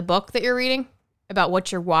back into the book that you're reading about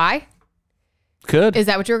what's your why. Could. Is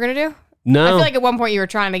that what you were going to do? No. I feel like at one point you were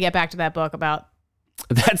trying to get back to that book about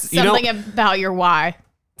something about your why.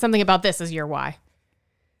 Something about this is your why.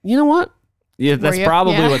 You know what? Yeah, that's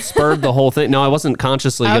probably what spurred the whole thing. No, I wasn't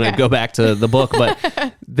consciously going to go back to the book, but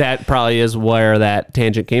that probably is where that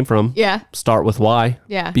tangent came from. Yeah. Start with why.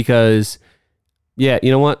 Yeah. Because, you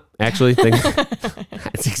know what? Actually,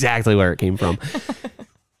 that's exactly where it came from.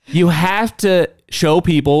 You have to show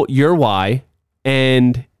people your why.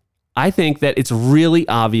 And I think that it's really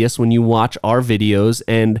obvious when you watch our videos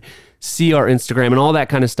and see our Instagram and all that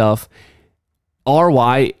kind of stuff. Our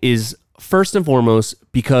why is first and foremost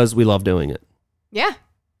because we love doing it. Yeah.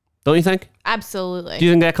 Don't you think? Absolutely. Do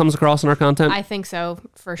you think that comes across in our content? I think so,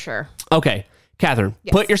 for sure. Okay. Catherine,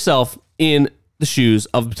 put yourself in the shoes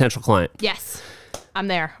of a potential client. Yes. I'm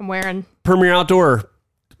there. I'm wearing Premier Outdoor.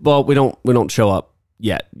 Well, we don't show up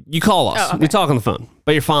yet. You call us. Oh, okay. We talk on the phone,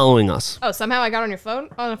 but you're following us. Oh, somehow I got on a phone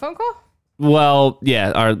call? Well,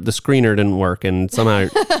 yeah, the screener didn't work, and somehow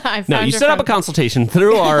you set up a consultation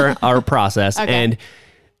through our process, and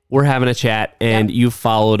we're having a chat, and you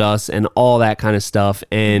followed us, and all that kind of stuff,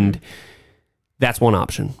 and that's one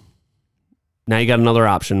option. Now you got another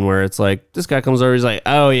option where it's like this guy comes over, he's like,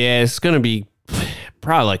 "Oh yeah, it's gonna be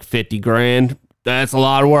probably like $50,000. That's a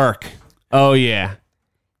lot of work." Oh yeah.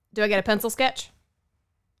 Do I get a pencil sketch?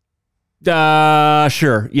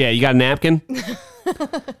 Sure. Yeah, you got a napkin?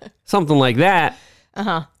 Something like that.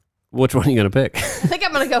 Uh-huh. Which one are you going to pick? I think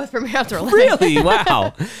I'm going to go with Premier Outdoor Living. Really?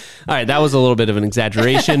 Wow. All right, that was a little bit of an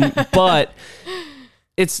exaggeration, but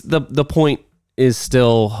it's the point is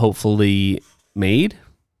still hopefully made.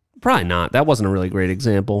 Probably not. That wasn't a really great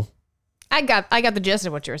example. I got the gist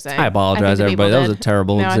of what you were saying. I apologize, everybody. That was a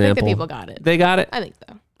terrible example. I think the people got it. They got it? I think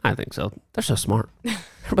so. I think so. They're so smart.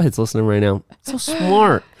 Everybody's listening right now. So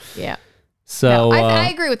smart. Yeah. So no, I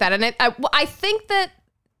agree with that. And I think that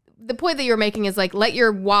the point that you're making is like, let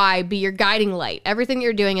your why be your guiding light. Everything that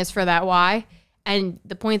you're doing is for that why. And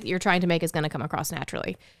the point that you're trying to make is going to come across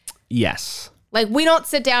naturally. Yes. Like, we don't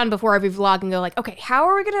sit down before every vlog and go like, okay, how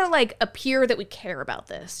are we going to like appear that we care about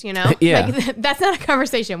this? You know? Yeah. Like, that's not a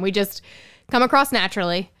conversation. We just come across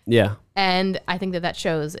naturally. Yeah. And I think that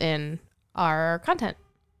shows in our content.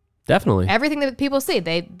 Definitely. Everything that people see,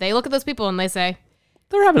 they look at those people and they say,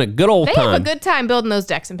 they're having a good old time. They have a good time building those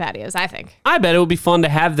decks and patios, I think. I bet it would be fun to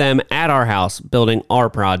have them at our house building our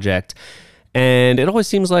project. And it always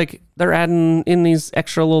seems like they're adding in these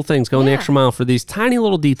extra little things, going the extra mile for these tiny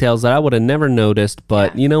little details that I would have never noticed.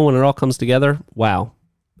 But, you know, when it all comes together, wow,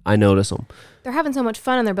 I notice them. They're having so much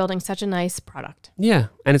fun and they're building such a nice product. Yeah,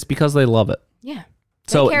 and it's because they love it. Yeah.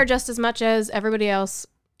 They care just as much as everybody else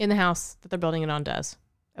in the house that they're building it on does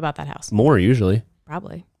about that house. More usually.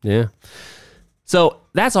 Probably. Yeah. So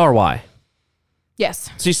that's our why. Yes.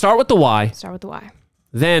 So you start with the why. Start with the why.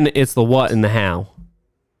 Then it's the what and the how.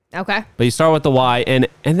 Okay. But you start with the why, and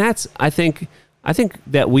that's I think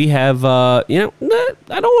that we have you know,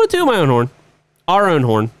 I don't want to toot my own horn. Our own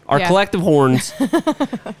horn. Our collective horns.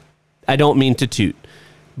 I don't mean to toot.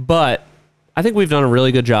 But I think we've done a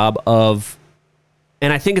really good job of,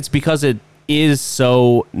 and I think it's because it is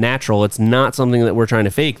so natural. It's not something that we're trying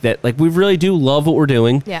to fake, that like we really do love what we're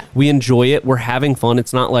doing. Yeah. We enjoy it. We're having fun.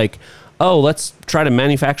 It's not like, oh, let's try to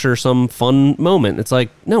manufacture some fun moment. It's like,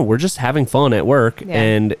 no, we're just having fun at work. Yeah.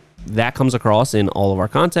 And that comes across in all of our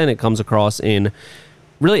content. It comes across in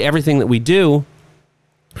really everything that we do.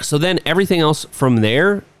 So then everything else from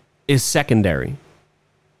there is secondary.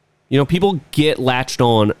 You know, people get latched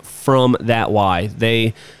on from that why.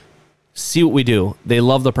 see what we do. They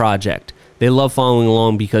love the project. They love following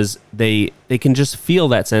along because they can just feel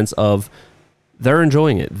that sense of they're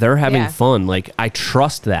enjoying it. They're having fun. Like, I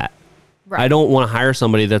trust that. Right. I don't want to hire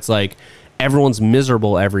somebody that's like, everyone's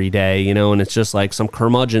miserable every day, and it's just like some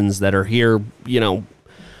curmudgeons that are here,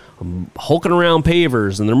 hulking around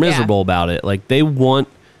pavers and they're miserable about it. Like, they want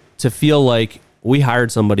to feel like we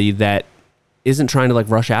hired somebody that isn't trying to like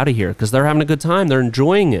rush out of here because they're having a good time. They're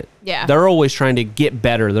enjoying it. Yeah. They're always trying to get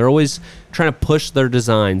better. They're always trying to push their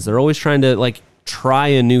designs. They're always trying to like try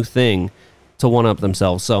a new thing to one up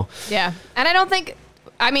themselves. So, yeah. And I don't think,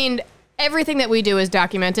 everything that we do is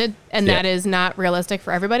documented and that is not realistic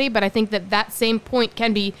for everybody. But I think that same point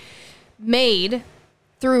can be made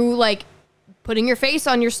through like putting your face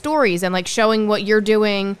on your stories and like showing what you're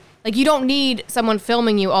doing. Like, you don't need someone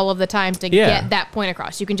filming you all of the time to get that point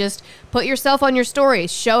across. You can just put yourself on your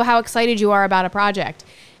stories, show how excited you are about a project,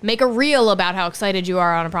 make a reel about how excited you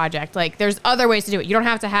are on a project. Like, there's other ways to do it. You don't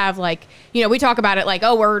have to have like, we talk about it like,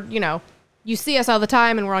 oh, we're, you see us all the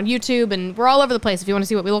time and we're on YouTube and we're all over the place. If you want to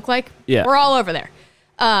see what we look like, we're all over there.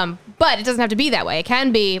 But it doesn't have to be that way. It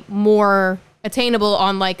can be more attainable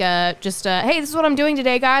on like hey, this is what I'm doing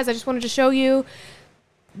today, guys. I just wanted to show you.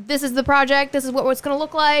 This is the project. This is what it's going to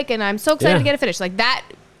look like. And I'm so excited to get it finished. Like, that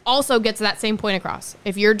also gets that same point across.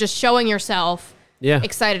 If you're just showing yourself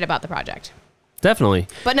excited about the project. Definitely.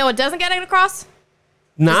 But no, it doesn't get it across.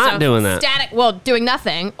 Not doing that. Doing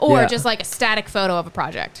nothing. Or just like a static photo of a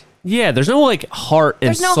project. Yeah, there's no like heart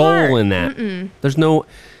and soul in that. There's no,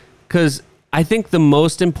 because I think the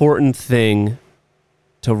most important thing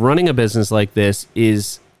to running a business like this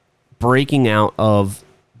is breaking out of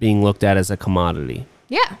being looked at as a commodity.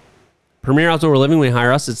 Yeah. Premier Outdoor Living, when you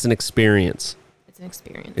hire us, it's an experience. It's an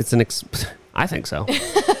experience. I think so.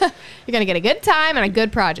 You're going to get a good time and a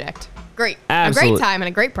good project. Great. Absolutely. A great time and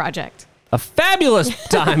a great project. A fabulous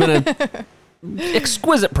time and an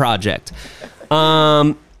exquisite project.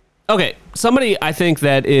 Okay. Somebody I think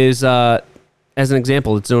that is, as an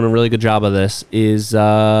example, that's doing a really good job of this is,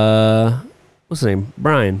 what's his name?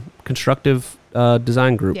 Brian, Constructive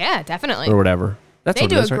Design Group. Yeah, definitely. Or whatever. They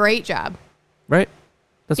do a great job. Right?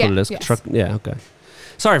 That's what it is. Yes. Yeah, okay.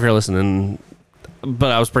 Sorry if you're listening,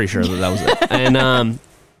 but I was pretty sure that was it. And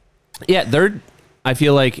they're, I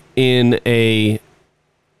feel like, in a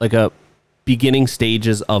beginning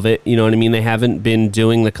stages of it. You know what I mean? They haven't been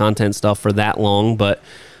doing the content stuff for that long, but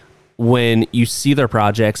when you see their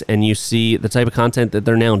projects and you see the type of content that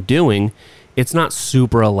they're now doing, it's not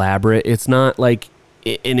super elaborate. It's not like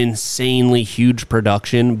an insanely huge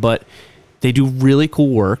production, but they do really cool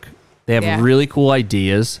work. They have really cool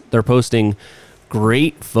ideas. They're posting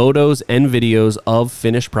great photos and videos of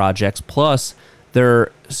finished projects. Plus,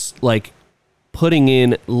 they're like putting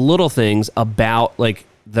in little things about, like,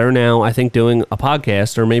 they're now, I think, doing a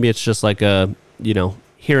podcast, or maybe it's just like a,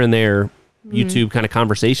 here and there YouTube kind of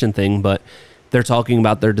conversation thing, but they're talking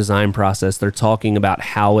about their design process. They're talking about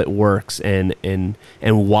how it works and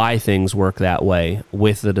why things work that way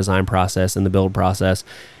with the design process and the build process.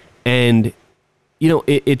 And,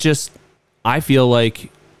 it just, I feel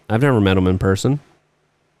like I've never met him in person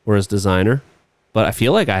or as designer, but I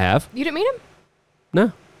feel like I have. You didn't meet him?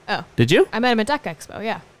 No. Oh. Did you? I met him at Duck Expo,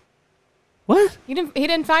 yeah. What? He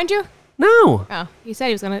didn't find you? No. Oh, he said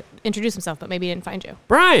he was going to introduce himself, but maybe he didn't find you.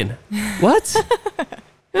 Brian. What?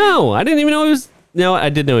 No, I didn't even know he was. No, I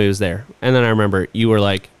did know he was there. And then I remember you were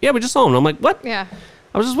like, yeah, we just saw him. And I'm like, what? Yeah.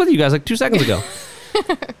 I was just with you guys like 2 seconds ago.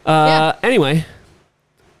 Anyway,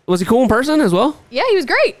 was he cool in person as well? Yeah, he was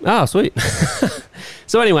great. Oh, sweet.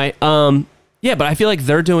 So anyway, but I feel like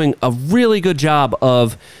they're doing a really good job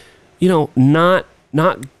of, they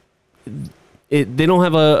don't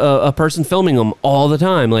have a person filming them all the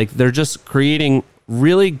time. Like, they're just creating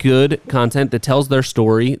really good content that tells their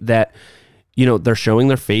story, that, they're showing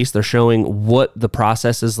their face, they're showing what the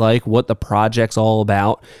process is like, what the project's all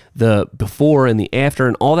about, the before and the after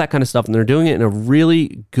and all that kind of stuff. And they're doing it in a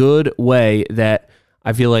really good way that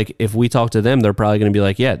I feel like if we talk to them, they're probably going to be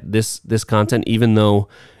like, yeah, this content, even though,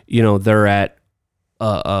 they're at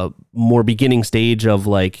a more beginning stage of,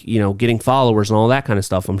 like, getting followers and all that kind of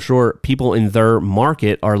stuff, I'm sure people in their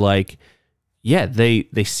market are like, yeah, they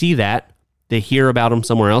see that, they hear about them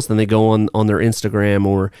somewhere else, then they go on their Instagram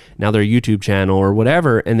or now their YouTube channel or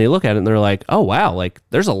whatever, and they look at it and they're like, oh wow, like,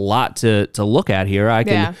 there's a lot to look at here. I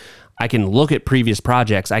can look at previous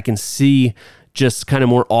projects. I can see just kind of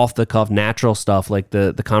more off the cuff, natural stuff, like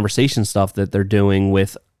the conversation stuff that they're doing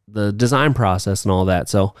with the design process and all that.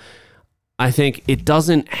 So I think it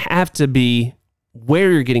doesn't have to be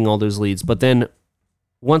where you're getting all those leads, but then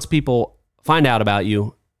once people find out about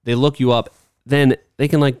you, they look you up then they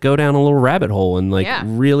can like go down a little rabbit hole and like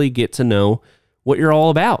really get to know what you're all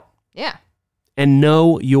about. Yeah. And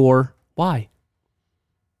know your why.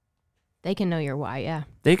 They can know your why, yeah.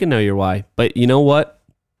 They can know your why. But you know what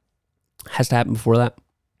has to happen before that?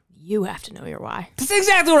 You have to know your why. That's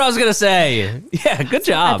exactly what I was going to say. Yeah, good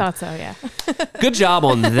job. I thought so, yeah. Good job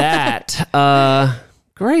on that.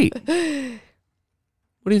 Great.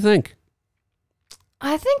 What do you think?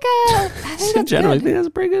 I think that's generally good. think that's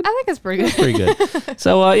pretty good. I think it's pretty good. Pretty good.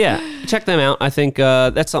 So check them out. I think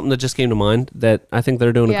that's something that just came to mind, that I think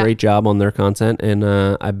they're doing a great job on their content, and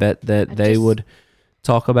I bet that they would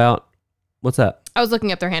talk about, what's that? I was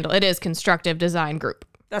looking up their handle. It is Constructive Design Group.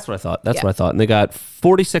 That's what I thought. What I thought. And they got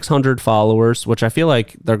 4,600 followers, which I feel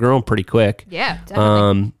like they're growing pretty quick. Yeah,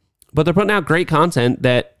 definitely. But they're putting out great content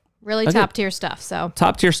that really top tier stuff. So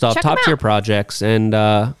top tier stuff, top tier projects, and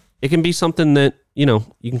it can be something that you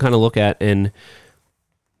can kind of look at, and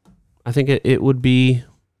I think it would be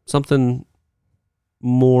something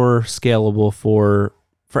more scalable for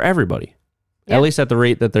everybody, at least at the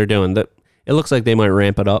rate that they're doing. That it looks like they might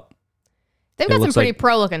ramp it up. They've got some pretty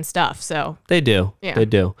pro-looking stuff, so they do. Yeah. They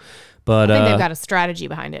do. But I think they've got a strategy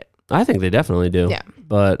behind it. I think they definitely do. Yeah.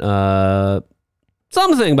 But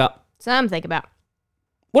something to think about.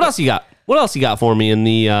 What else you got? What else you got for me in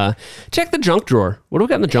the check the junk drawer? What do we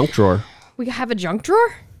got in the junk drawer? We have a junk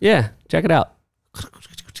drawer? Yeah, check it out.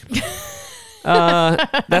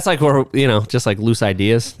 That's like where just like loose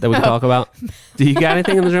ideas that we can talk about. Do you got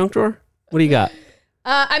anything in the junk drawer? What do you got?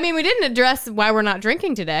 I mean, we didn't address why we're not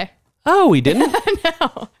drinking today. Oh, we didn't?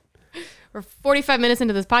 No. We're 45 minutes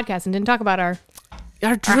into this podcast and didn't talk about our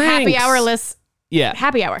happy hour-less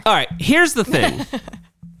happy hour. All right, here's the thing.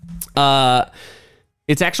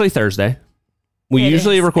 It's actually Thursday. We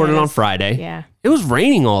usually record it on Friday. Yeah. It was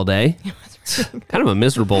raining all day. Kind of a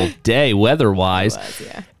miserable day weather-wise. It was,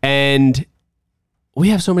 yeah. And we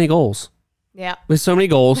have so many goals. Yeah. We have so many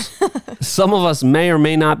goals. Some of us may or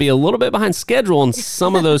may not be a little bit behind schedule on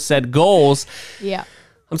some of those said goals. Yeah.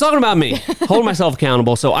 I'm talking about me, holding myself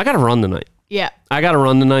accountable. So I got to run tonight. Yeah. I got to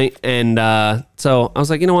run tonight. And so I was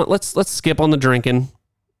like, you know what? Let's skip on the drinking.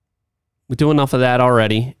 We do enough of that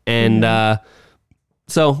already. And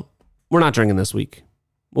so we're not drinking this week.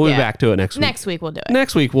 We'll be back to it next week. Next week we'll do it.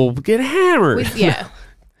 Next week we'll get hammered. Yeah.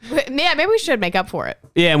 Maybe we should make up for it.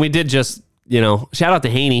 Yeah, and we did just, shout out to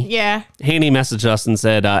Haney. Yeah. Haney messaged us and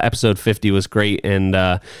said episode 50 was great, and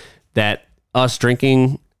that us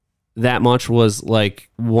drinking that much was like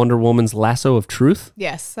Wonder Woman's lasso of truth.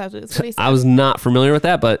 Yes, that's what he said. I was not familiar with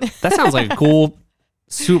that, but that sounds like a cool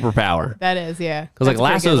superpower. That is, yeah. Because like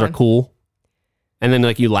lassos are cool, and then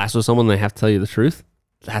like you lasso someone, they have to tell you the truth.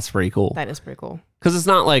 That's pretty cool. That is pretty cool. Because it's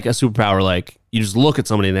not like a superpower like you just look at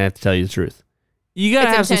somebody and they have to tell you the truth. You gotta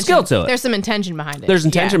have some skill to it. There's some intention behind it. There's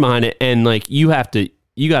intention behind it, and like you gotta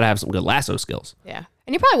have some good lasso skills. Yeah,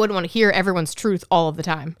 and you probably wouldn't want to hear everyone's truth all of the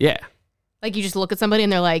time. Yeah, like you just look at somebody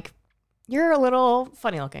and they're like, "You're a little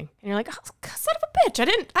funny looking," and you're like, "Oh, son of a bitch! I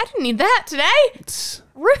didn't need that today." It's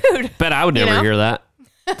rude. Bet I would never hear that.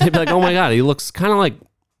 They'd be like, "Oh my god, he looks kind of like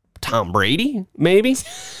Tom Brady, maybe."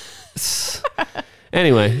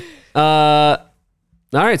 Anyway, all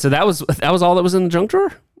right. So that was all that was in the junk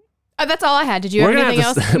drawer. That's all I had. Did you have anything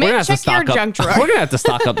else? Check your junk drawer. We're gonna have to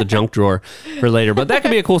stock up the junk drawer for later, but that could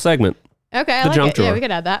be a cool segment. Okay, the junk drawer. Yeah, we could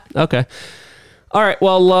add that. Okay. All right.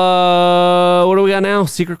 Well, what do we got now?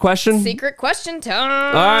 Secret question. Secret question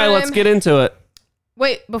time. All right, let's get into it.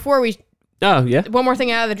 Wait, before we. Oh yeah. One more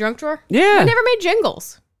thing out of the junk drawer. Yeah. We never made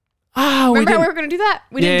jingles. Oh, remember how we were going to do that?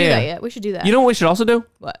 We didn't do that yet. We should do that. You know what we should also do?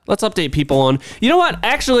 What? Let's update people on. You know what?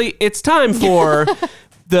 Actually, it's time for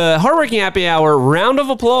the Hardworking Happy Hour round of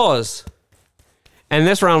applause. And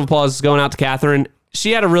this round of applause is going out to Catherine.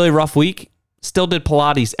 She had a really rough week. Still did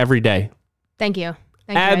Pilates every day. Thank you.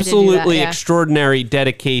 Absolutely extraordinary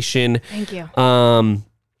dedication. Thank you.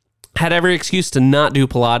 Had every excuse to not do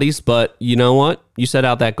Pilates, but you know what? You set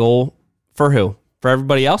out that goal for who? For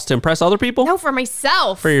everybody else, to impress other people? No, for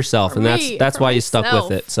myself. For yourself. And that's why you stuck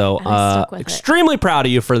with it. So extremely proud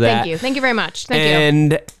of you for that. Thank you. Thank you very much. Thank you.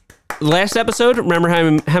 And last episode, remember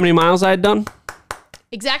how many miles I had done?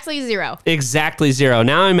 Exactly 0. Exactly 0.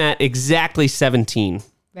 Now I'm at exactly 17.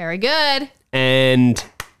 Very good. And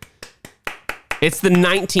it's the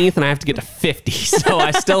 19th and I have to get to 50. So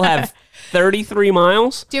I still have 33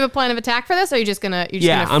 miles. Do you have a plan of attack for this? Or are you just going to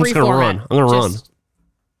I'm just going to run. I'm going to run.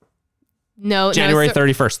 No, January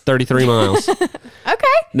 31st, 33 miles. Okay.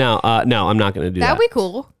 No, I'm not going to do that. That would be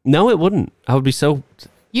cool. No, it wouldn't. I would be so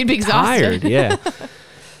You'd be exhausted. tired. Yeah.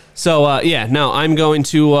 So, I'm going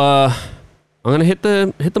to hit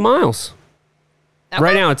the miles. Okay.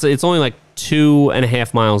 Right now, it's only like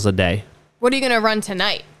 2.5 miles a day. What are you going to run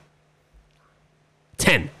tonight?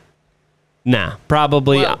 10. Nah,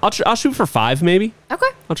 probably. I'll shoot for 5 maybe. Okay.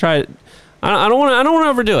 I'll try it. I don't want to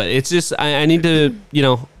overdo it. It's just I need to,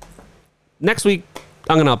 next week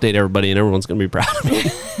I'm going to update everybody and everyone's going to be proud of me.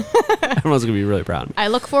 Everyone's going to be really proud of me. I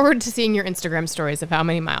look forward to seeing your Instagram stories of how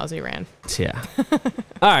many miles you ran. Yeah.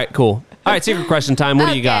 All right, cool. All right, secret question time. What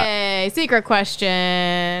do you got? Okay, secret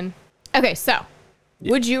question. Okay, so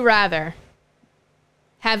would you rather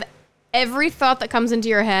have every thought that comes into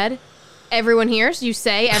your head, everyone hears, you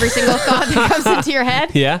say every single thought that comes into your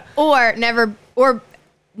head? Yeah. Or never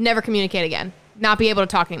communicate again. Not be able to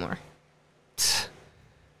talk anymore.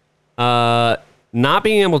 Not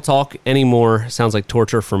being able to talk anymore sounds like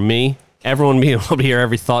torture for me. Everyone being able to hear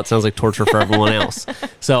every thought sounds like torture for everyone else.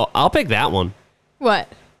 So I'll pick that one. What?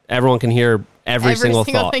 Everyone can hear every single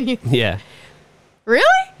thought. Thing Yeah. Really?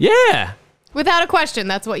 Yeah. Without a question,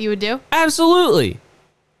 that's what you would do? Absolutely.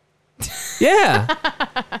 Yeah.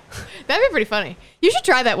 That'd be pretty funny. You should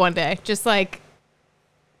try that one day. Just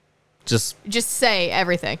say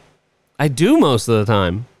everything. I do most of the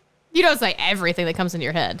time. You don't say everything that comes into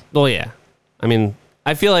your head. Well, yeah. I mean,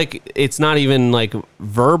 I feel like it's not even like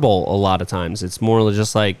verbal a lot of times. It's more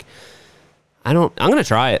just like, I'm going to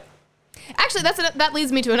try it. Actually, that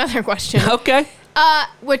leads me to another question. Okay.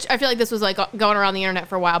 Which I feel like this was like going around the internet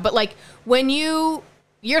for a while, but like when your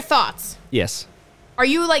thoughts. Yes. Are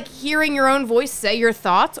you like hearing your own voice say your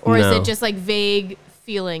thoughts, or No. is it just like vague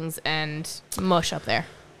feelings and mush up there?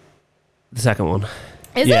 The second one.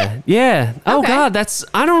 Is it? Yeah. Oh Okay. God,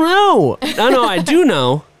 I don't know. I do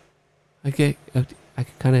know. Okay. I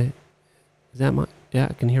can kind of, is that my, yeah,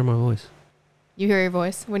 I can hear my voice. You hear your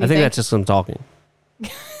voice when you I think that's just I'm talking.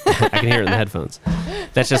 I can hear it in the headphones.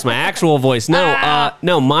 That's just my actual voice.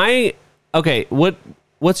 Okay,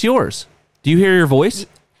 what's yours? Do you hear your voice?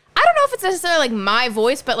 I don't know if it's necessarily like my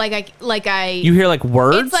voice, but You hear like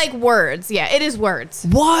words? It's like words. Yeah, it is words.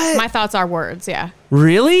 What? My thoughts are words. Yeah.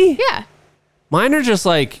 Really? Yeah. Mine are just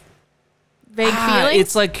like vague feelings.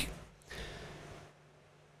 It's like,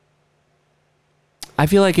 I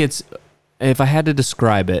feel like it's, if I had to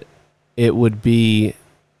describe it, it would be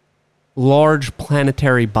large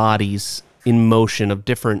planetary bodies in motion of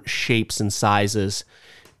different shapes and sizes,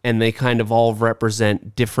 and they kind of all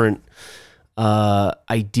represent different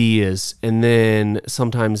ideas, and then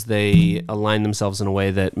sometimes they align themselves in a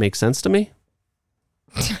way that makes sense to me.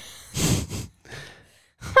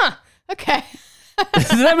 Okay. Does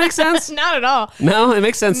that make sense? Not at all. No, it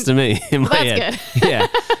makes sense to me in my head. Good. Yeah.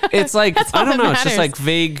 It's like, I don't know. that It's just matters. like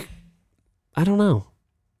vague. I don't know.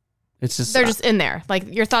 It's just. They're just in there.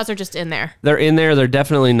 Like your thoughts are just in there. They're in there. They're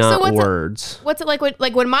definitely not words. What's it like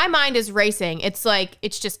when my mind is racing, it's like,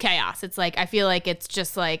 it's just chaos. It's like, I feel like it's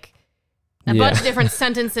just like a bunch of different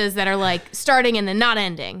sentences that are like starting and then not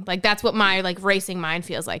ending. Like that's what my like racing mind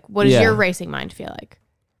feels like. What does your racing mind feel like?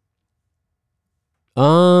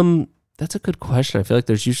 That's a good question. I feel like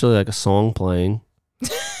there's usually like a song playing.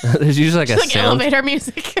 There's usually like a sound. Elevator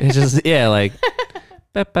music. It's just, yeah, like.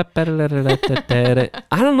 I don't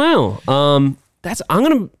know. I'm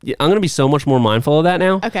gonna be so much more mindful of that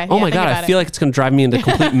now. Okay. Oh my God, I feel like it's gonna drive me into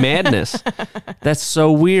complete madness. That's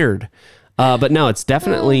so weird. But no, it's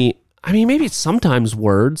definitely. I mean, maybe it's sometimes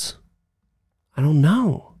words. I don't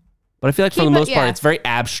know, but I feel like for the most part, it's very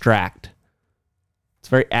abstract. It's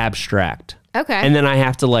very abstract. Okay. And then I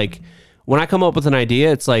have to like, when I come up with an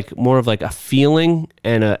idea, it's like more of like a feeling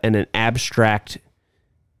and an abstract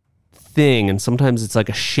thing, and sometimes it's like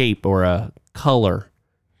a shape or a color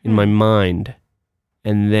in my mind,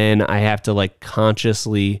 and then I have to like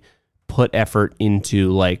consciously put effort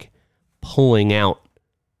into like pulling out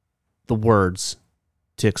the words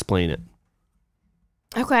to explain it.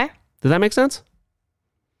 Okay. Does that make sense?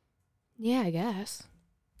 Yeah, I guess.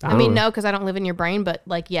 I mean, no, because I don't live in your brain, but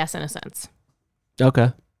like, yes, in a sense. Okay.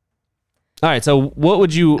 All right. So what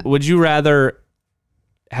would you rather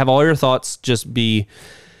have all your thoughts just be,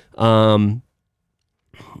 I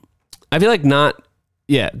feel like not,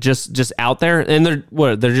 just out there, and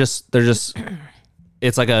they're just,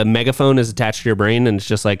 it's like a megaphone is attached to your brain, and it's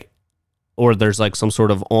just like, or there's like some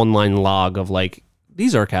sort of online log of like,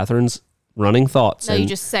 these are Catherine's running thoughts. No, you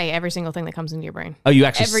just say every single thing that comes into your brain. Oh, you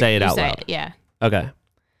actually say it out loud. Yeah. Okay.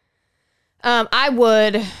 I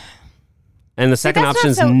would. And the second option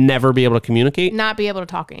is never be able to communicate? Not be able to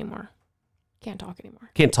talk anymore. Can't talk anymore.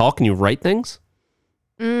 Can't talk? Can you write things?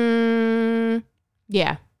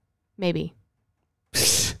 Yeah, maybe.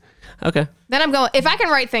 Okay. Then I'm going, if I can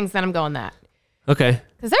write things, then I'm going that. Okay.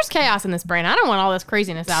 Because there's chaos in this brain. I don't want all this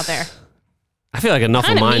craziness out there. I feel like enough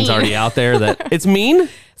of mine's mean. already out there that it's mean.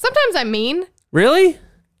 Sometimes I'm mean. Really?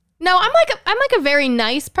 No, I'm like a very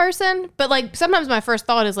nice person, but like sometimes my first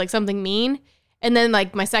thought is like something mean, and then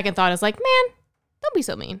like my second thought is like, man, don't be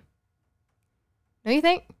so mean. Don't you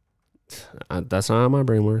think? That's not how my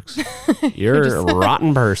brain works. You're a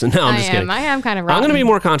rotten person. No, I'm just kidding. I am kind of rotten. I'm going to be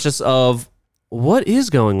more conscious of what is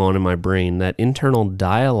going on in my brain, that internal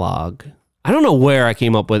dialogue. I don't know where I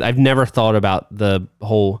came up with. I've never thought about the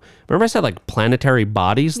whole. Remember I said like planetary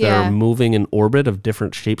bodies that are moving in orbit of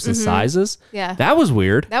different shapes and sizes? Yeah. That was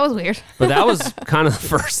weird. That was weird. But that was kind of the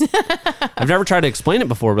first. I've never tried to explain it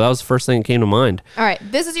before, but that was the first thing that came to mind. All right.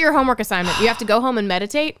 This is your homework assignment. You have to go home and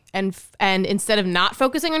meditate, and instead of not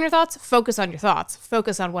focusing on your thoughts, focus on your thoughts.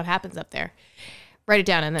 Focus on what happens up there. Write it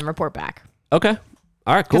down and then report back. Okay.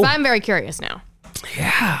 All right, cool. Because I'm very curious now.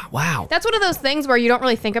 Yeah, wow. That's one of those things where you don't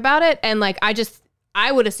really think about it, and like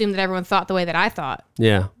I would assume that everyone thought the way that I thought.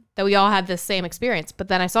 Yeah. That we all had the same experience. But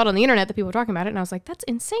then I saw it on the internet that people were talking about it, and I was like, that's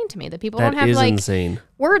insane to me that people don't have like insane.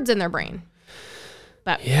 Words in their brain.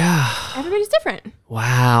 But yeah, everybody's different.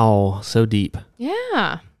 Wow, so deep.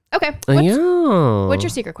 Yeah. Okay. What's your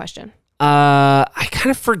secret question? I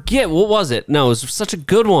kind of forget. What was it? No, it was such a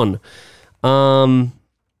good one.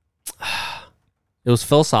 It was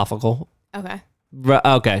philosophical. Okay.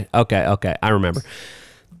 Okay. I remember.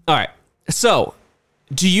 All right. So,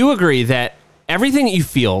 do you agree that everything that you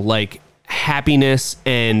feel, like happiness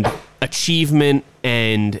and achievement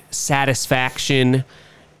and satisfaction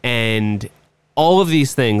and all of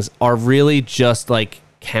these things are really just like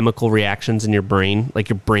chemical reactions in your brain, like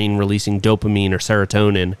your brain releasing dopamine or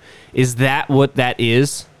serotonin? Is that what that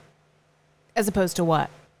is? As opposed to what?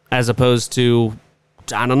 As opposed to,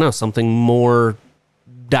 I don't know, something more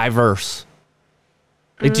diverse.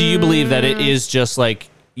 Like, do you believe that it is just like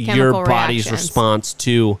chemical your body's reactions. Response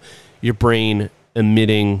to your brain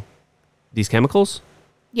emitting these chemicals?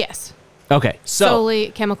 Yes. Okay, so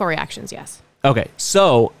solely chemical reactions, yes. Okay,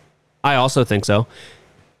 so I also think so.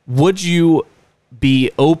 Would you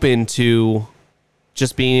be open to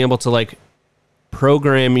just being able to like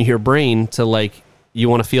program your brain to like, you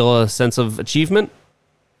want to feel a sense of achievement?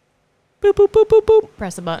 Boop, boop, boop, boop, boop.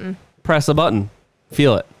 Press a button. Press a button.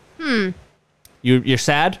 Feel it. You're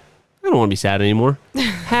sad? I don't want to be sad anymore.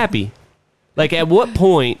 Happy. Like, at what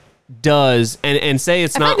point does, and say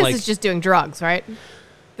it's not like... this is just doing drugs, right?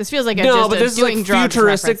 This feels like but this is like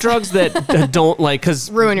futuristic drugs that don't like, because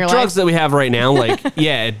ruin your drugs life. That we have right now, like,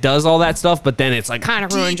 yeah, it does all that stuff, but then it's like kind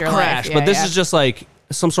of ruined your crash. life. Yeah, but this is just like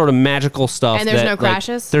some sort of magical stuff. And there's no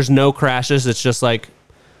crashes? Like, there's no crashes. It's just like,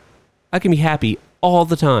 I can be happy all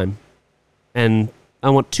the time. And I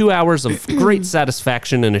want 2 hours of great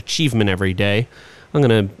satisfaction and achievement every day. I'm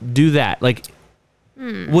going to do that. Like,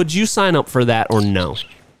 would you sign up for that or no?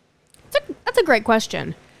 That's a great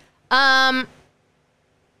question. I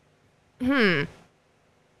feel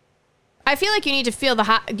like you need to feel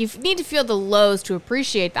you need to feel the lows to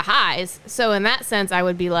appreciate the highs. So in that sense, I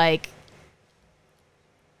would be like,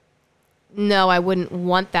 no, I wouldn't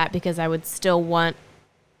want that, because I would still want,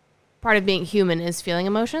 part of being human is feeling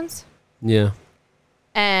emotions. Yeah.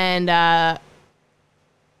 And, yeah,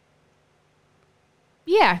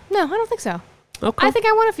 no, I don't think so. Okay. I think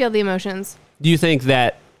I want to feel the emotions. Do you think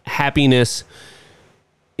that happiness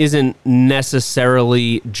isn't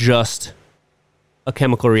necessarily just a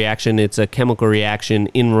chemical reaction? It's a chemical reaction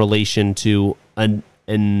in relation to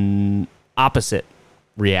an opposite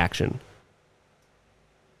reaction.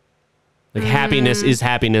 Like, happiness is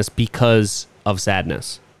happiness because of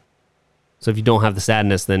sadness. So if you don't have the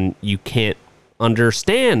sadness, then you can't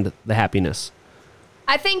understand the happiness.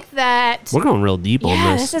 I think that we're going real deep on this.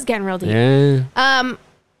 Yeah, this is getting real deep. Yeah.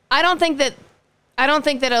 I don't think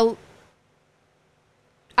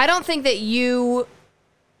that you.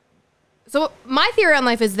 So my theory on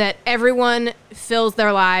life is that everyone fills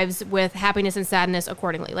their lives with happiness and sadness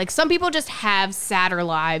accordingly. Like, some people just have sadder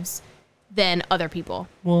lives than other people.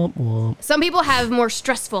 Womp womp. Some people have more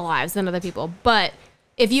stressful lives than other people. But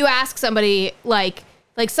if you ask somebody, like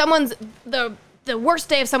someone's the worst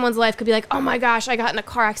day of someone's life could be like, oh my gosh, I got in a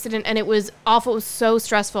car accident and it was awful. It was so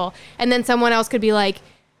stressful. And then someone else could be like,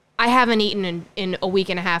 I haven't eaten in a week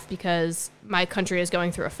and a half because my country is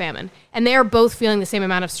going through a famine. And they are both feeling the same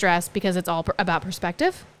amount of stress, because it's all about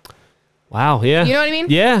perspective. Wow, yeah. You know what I mean?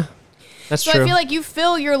 Yeah, that's true. So I feel like you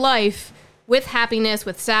fill your life with happiness,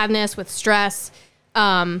 with sadness, with stress.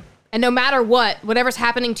 And no matter whatever's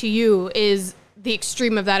happening to you is the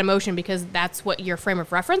extreme of that emotion, because that's what your frame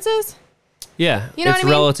of reference is. Yeah, you know it's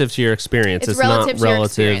relative to your experience. It's not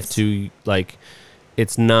relative to, like,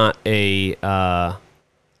 it's not a, I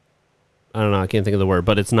don't know, I can't think of the word,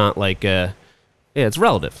 but it's not like it's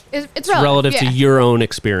relative. It's relative to your own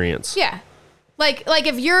experience. Yeah. Like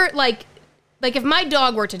if you're like, like if my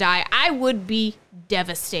dog were to die, I would be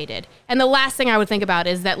devastated. And the last thing I would think about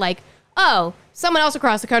is that like, oh, someone else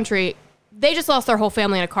across the country, they just lost their whole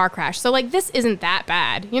family in a car crash. So like, this isn't that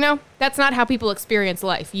bad. You know, that's not how people experience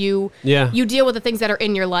life. You deal with the things that are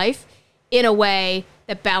in your life in a way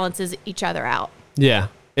that balances each other out. Yeah.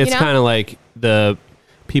 It's kind of like the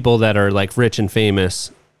people that are like rich and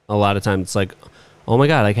famous. A lot of times it's like, oh my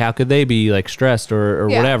God, like how could they be like stressed or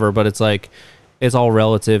whatever? But it's like, it's all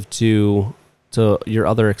relative to your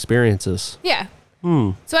other experiences. Yeah.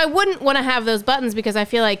 So I wouldn't want to have those buttons because I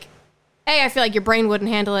feel like, I feel like your brain wouldn't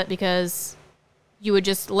handle it because you would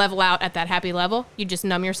just level out at that happy level. You'd just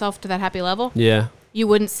numb yourself to that happy level. Yeah. You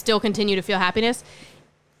wouldn't still continue to feel happiness.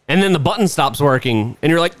 And then the button stops working and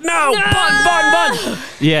you're like, no! Button.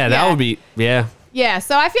 Yeah, that would be, yeah. Yeah,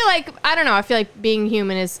 so I feel like, I don't know, I feel like being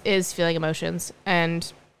human is feeling emotions.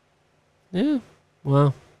 And yeah,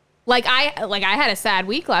 wow. Like I had a sad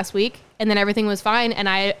week last week and then everything was fine and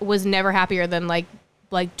I was never happier than like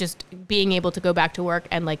just being able to go back to work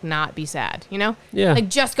and like not be sad, you know? Yeah. Like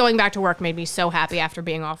just going back to work made me so happy after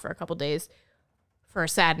being off for a couple days for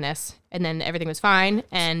sadness, and then everything was fine.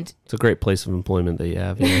 And it's a great place of employment that you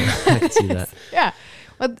have. Yeah, I can see that. Yeah.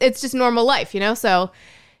 Well, it's just normal life, you know? So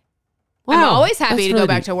I'm always happy to go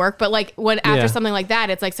back to work, but like after something like that,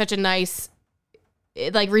 it's like such a nice,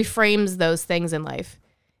 it like reframes those things in life.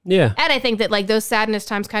 Yeah. And I think that like those sadness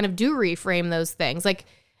times kind of do reframe those things. Like,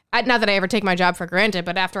 not that I ever take my job for granted,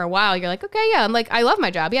 but after a while you're like, okay, yeah, I'm like, I love my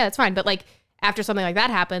job. Yeah, that's fine. But like after something like that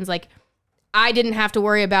happens, like I didn't have to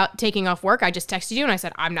worry about taking off work. I just texted you and I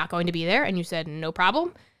said, I'm not going to be there. And you said, no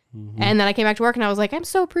problem. Mm-hmm. And then I came back to work and I was like, I'm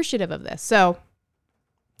so appreciative of this. So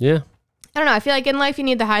yeah, I don't know. I feel like in life you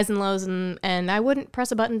need the highs and lows, and I wouldn't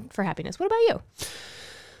press a button for happiness. What about you?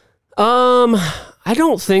 I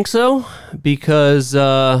don't think so because,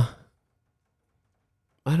 I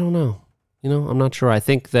don't know. You know, I'm not sure. I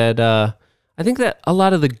think that a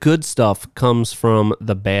lot of the good stuff comes from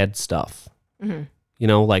the bad stuff. Mm-hmm. You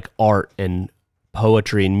know, like art and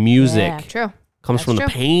poetry and music. Yeah, true. Comes from the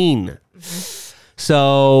pain. Mm-hmm.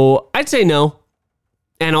 So I'd say no.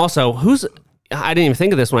 And also, I didn't even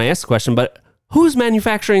think of this when I asked the question, but who's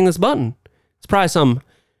manufacturing this button? It's probably some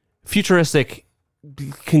futuristic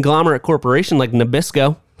conglomerate corporation like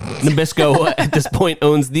Nabisco. Nabisco at this point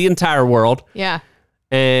owns the entire world. Yeah.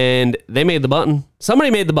 And they made the button. Somebody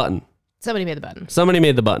made the button. Somebody made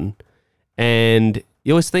the button. And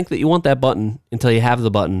you always think that you want that button until you have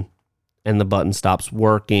the button and the button stops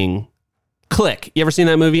working. Click. You ever seen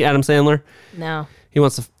that movie, Adam Sandler? No. He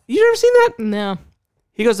wants to... You ever seen that? No.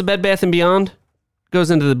 He goes to Bed Bath & Beyond,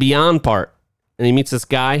 goes into the Beyond part, and he meets this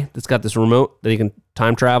guy that's got this remote that he can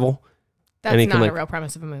time travel. That's not a real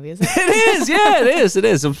premise of a movie, is it? It is, yeah, it is. It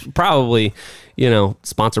is. It's probably,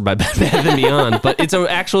 sponsored by Bed Bath & Beyond, but it's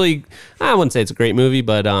actually, I wouldn't say it's a great movie,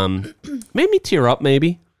 but made me tear up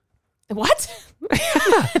maybe. What?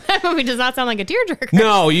 That movie does not sound like a tearjerker.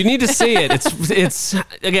 No, you need to see it. It's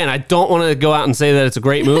again, I don't want to go out and say that it's a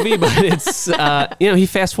great movie, but it's, he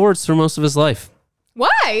fast forwards through most of his life.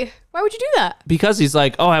 Why? Why would you do that? Because he's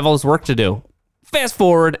like, I have all this work to do. Fast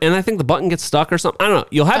forward, and I think the button gets stuck or something. I don't know.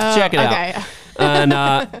 You'll have to check it out.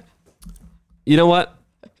 And you know what,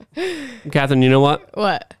 Catherine? You know what?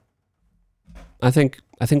 What? I think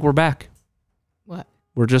we're back. What?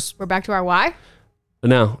 We're back to our why?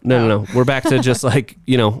 No. We're back to just like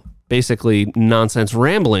basically nonsense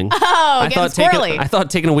rambling. Oh, I thought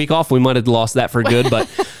taking a week off we might have lost that for good, but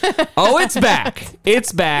it's back.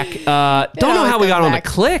 It's back. Don't know how we got on to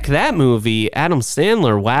Click, that movie. Adam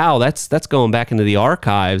Sandler. Wow, that's going back into the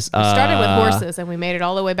archives. We started with horses and we made it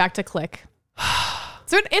all the way back to Click.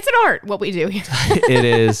 So it's an art what we do. It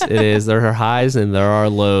is. There are highs and there are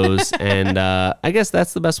lows, and I guess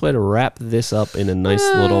that's the best way to wrap this up in a nice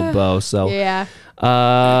little bow. So yeah.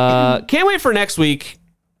 Can't wait for next week.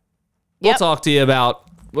 We'll talk to you about.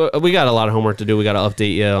 We got a lot of homework to do. We got to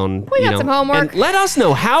update you on. We got some homework. And let us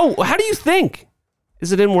know how do you think?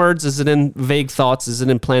 Is it in words? Is it in vague thoughts? Is it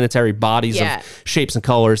in planetary bodies of shapes and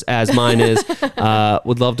colors? As mine is.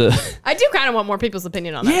 Would love to. I do kind of want more people's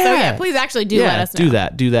opinion on that. Yeah. So yeah, please actually do let us know.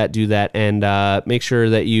 Do that, and make sure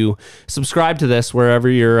that you subscribe to this wherever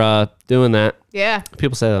you're doing that. Yeah.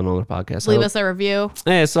 People say that on other podcasts. Leave us a review.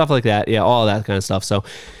 Yeah, stuff like that. Yeah, all that kind of stuff. So,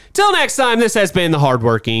 till next time, this has been the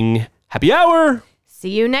Hardworking Happy Hour. See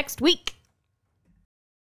you next week.